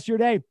great rest of your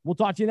day. We'll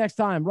talk to you next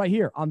time right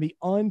here on the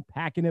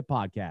Unpacking It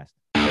podcast.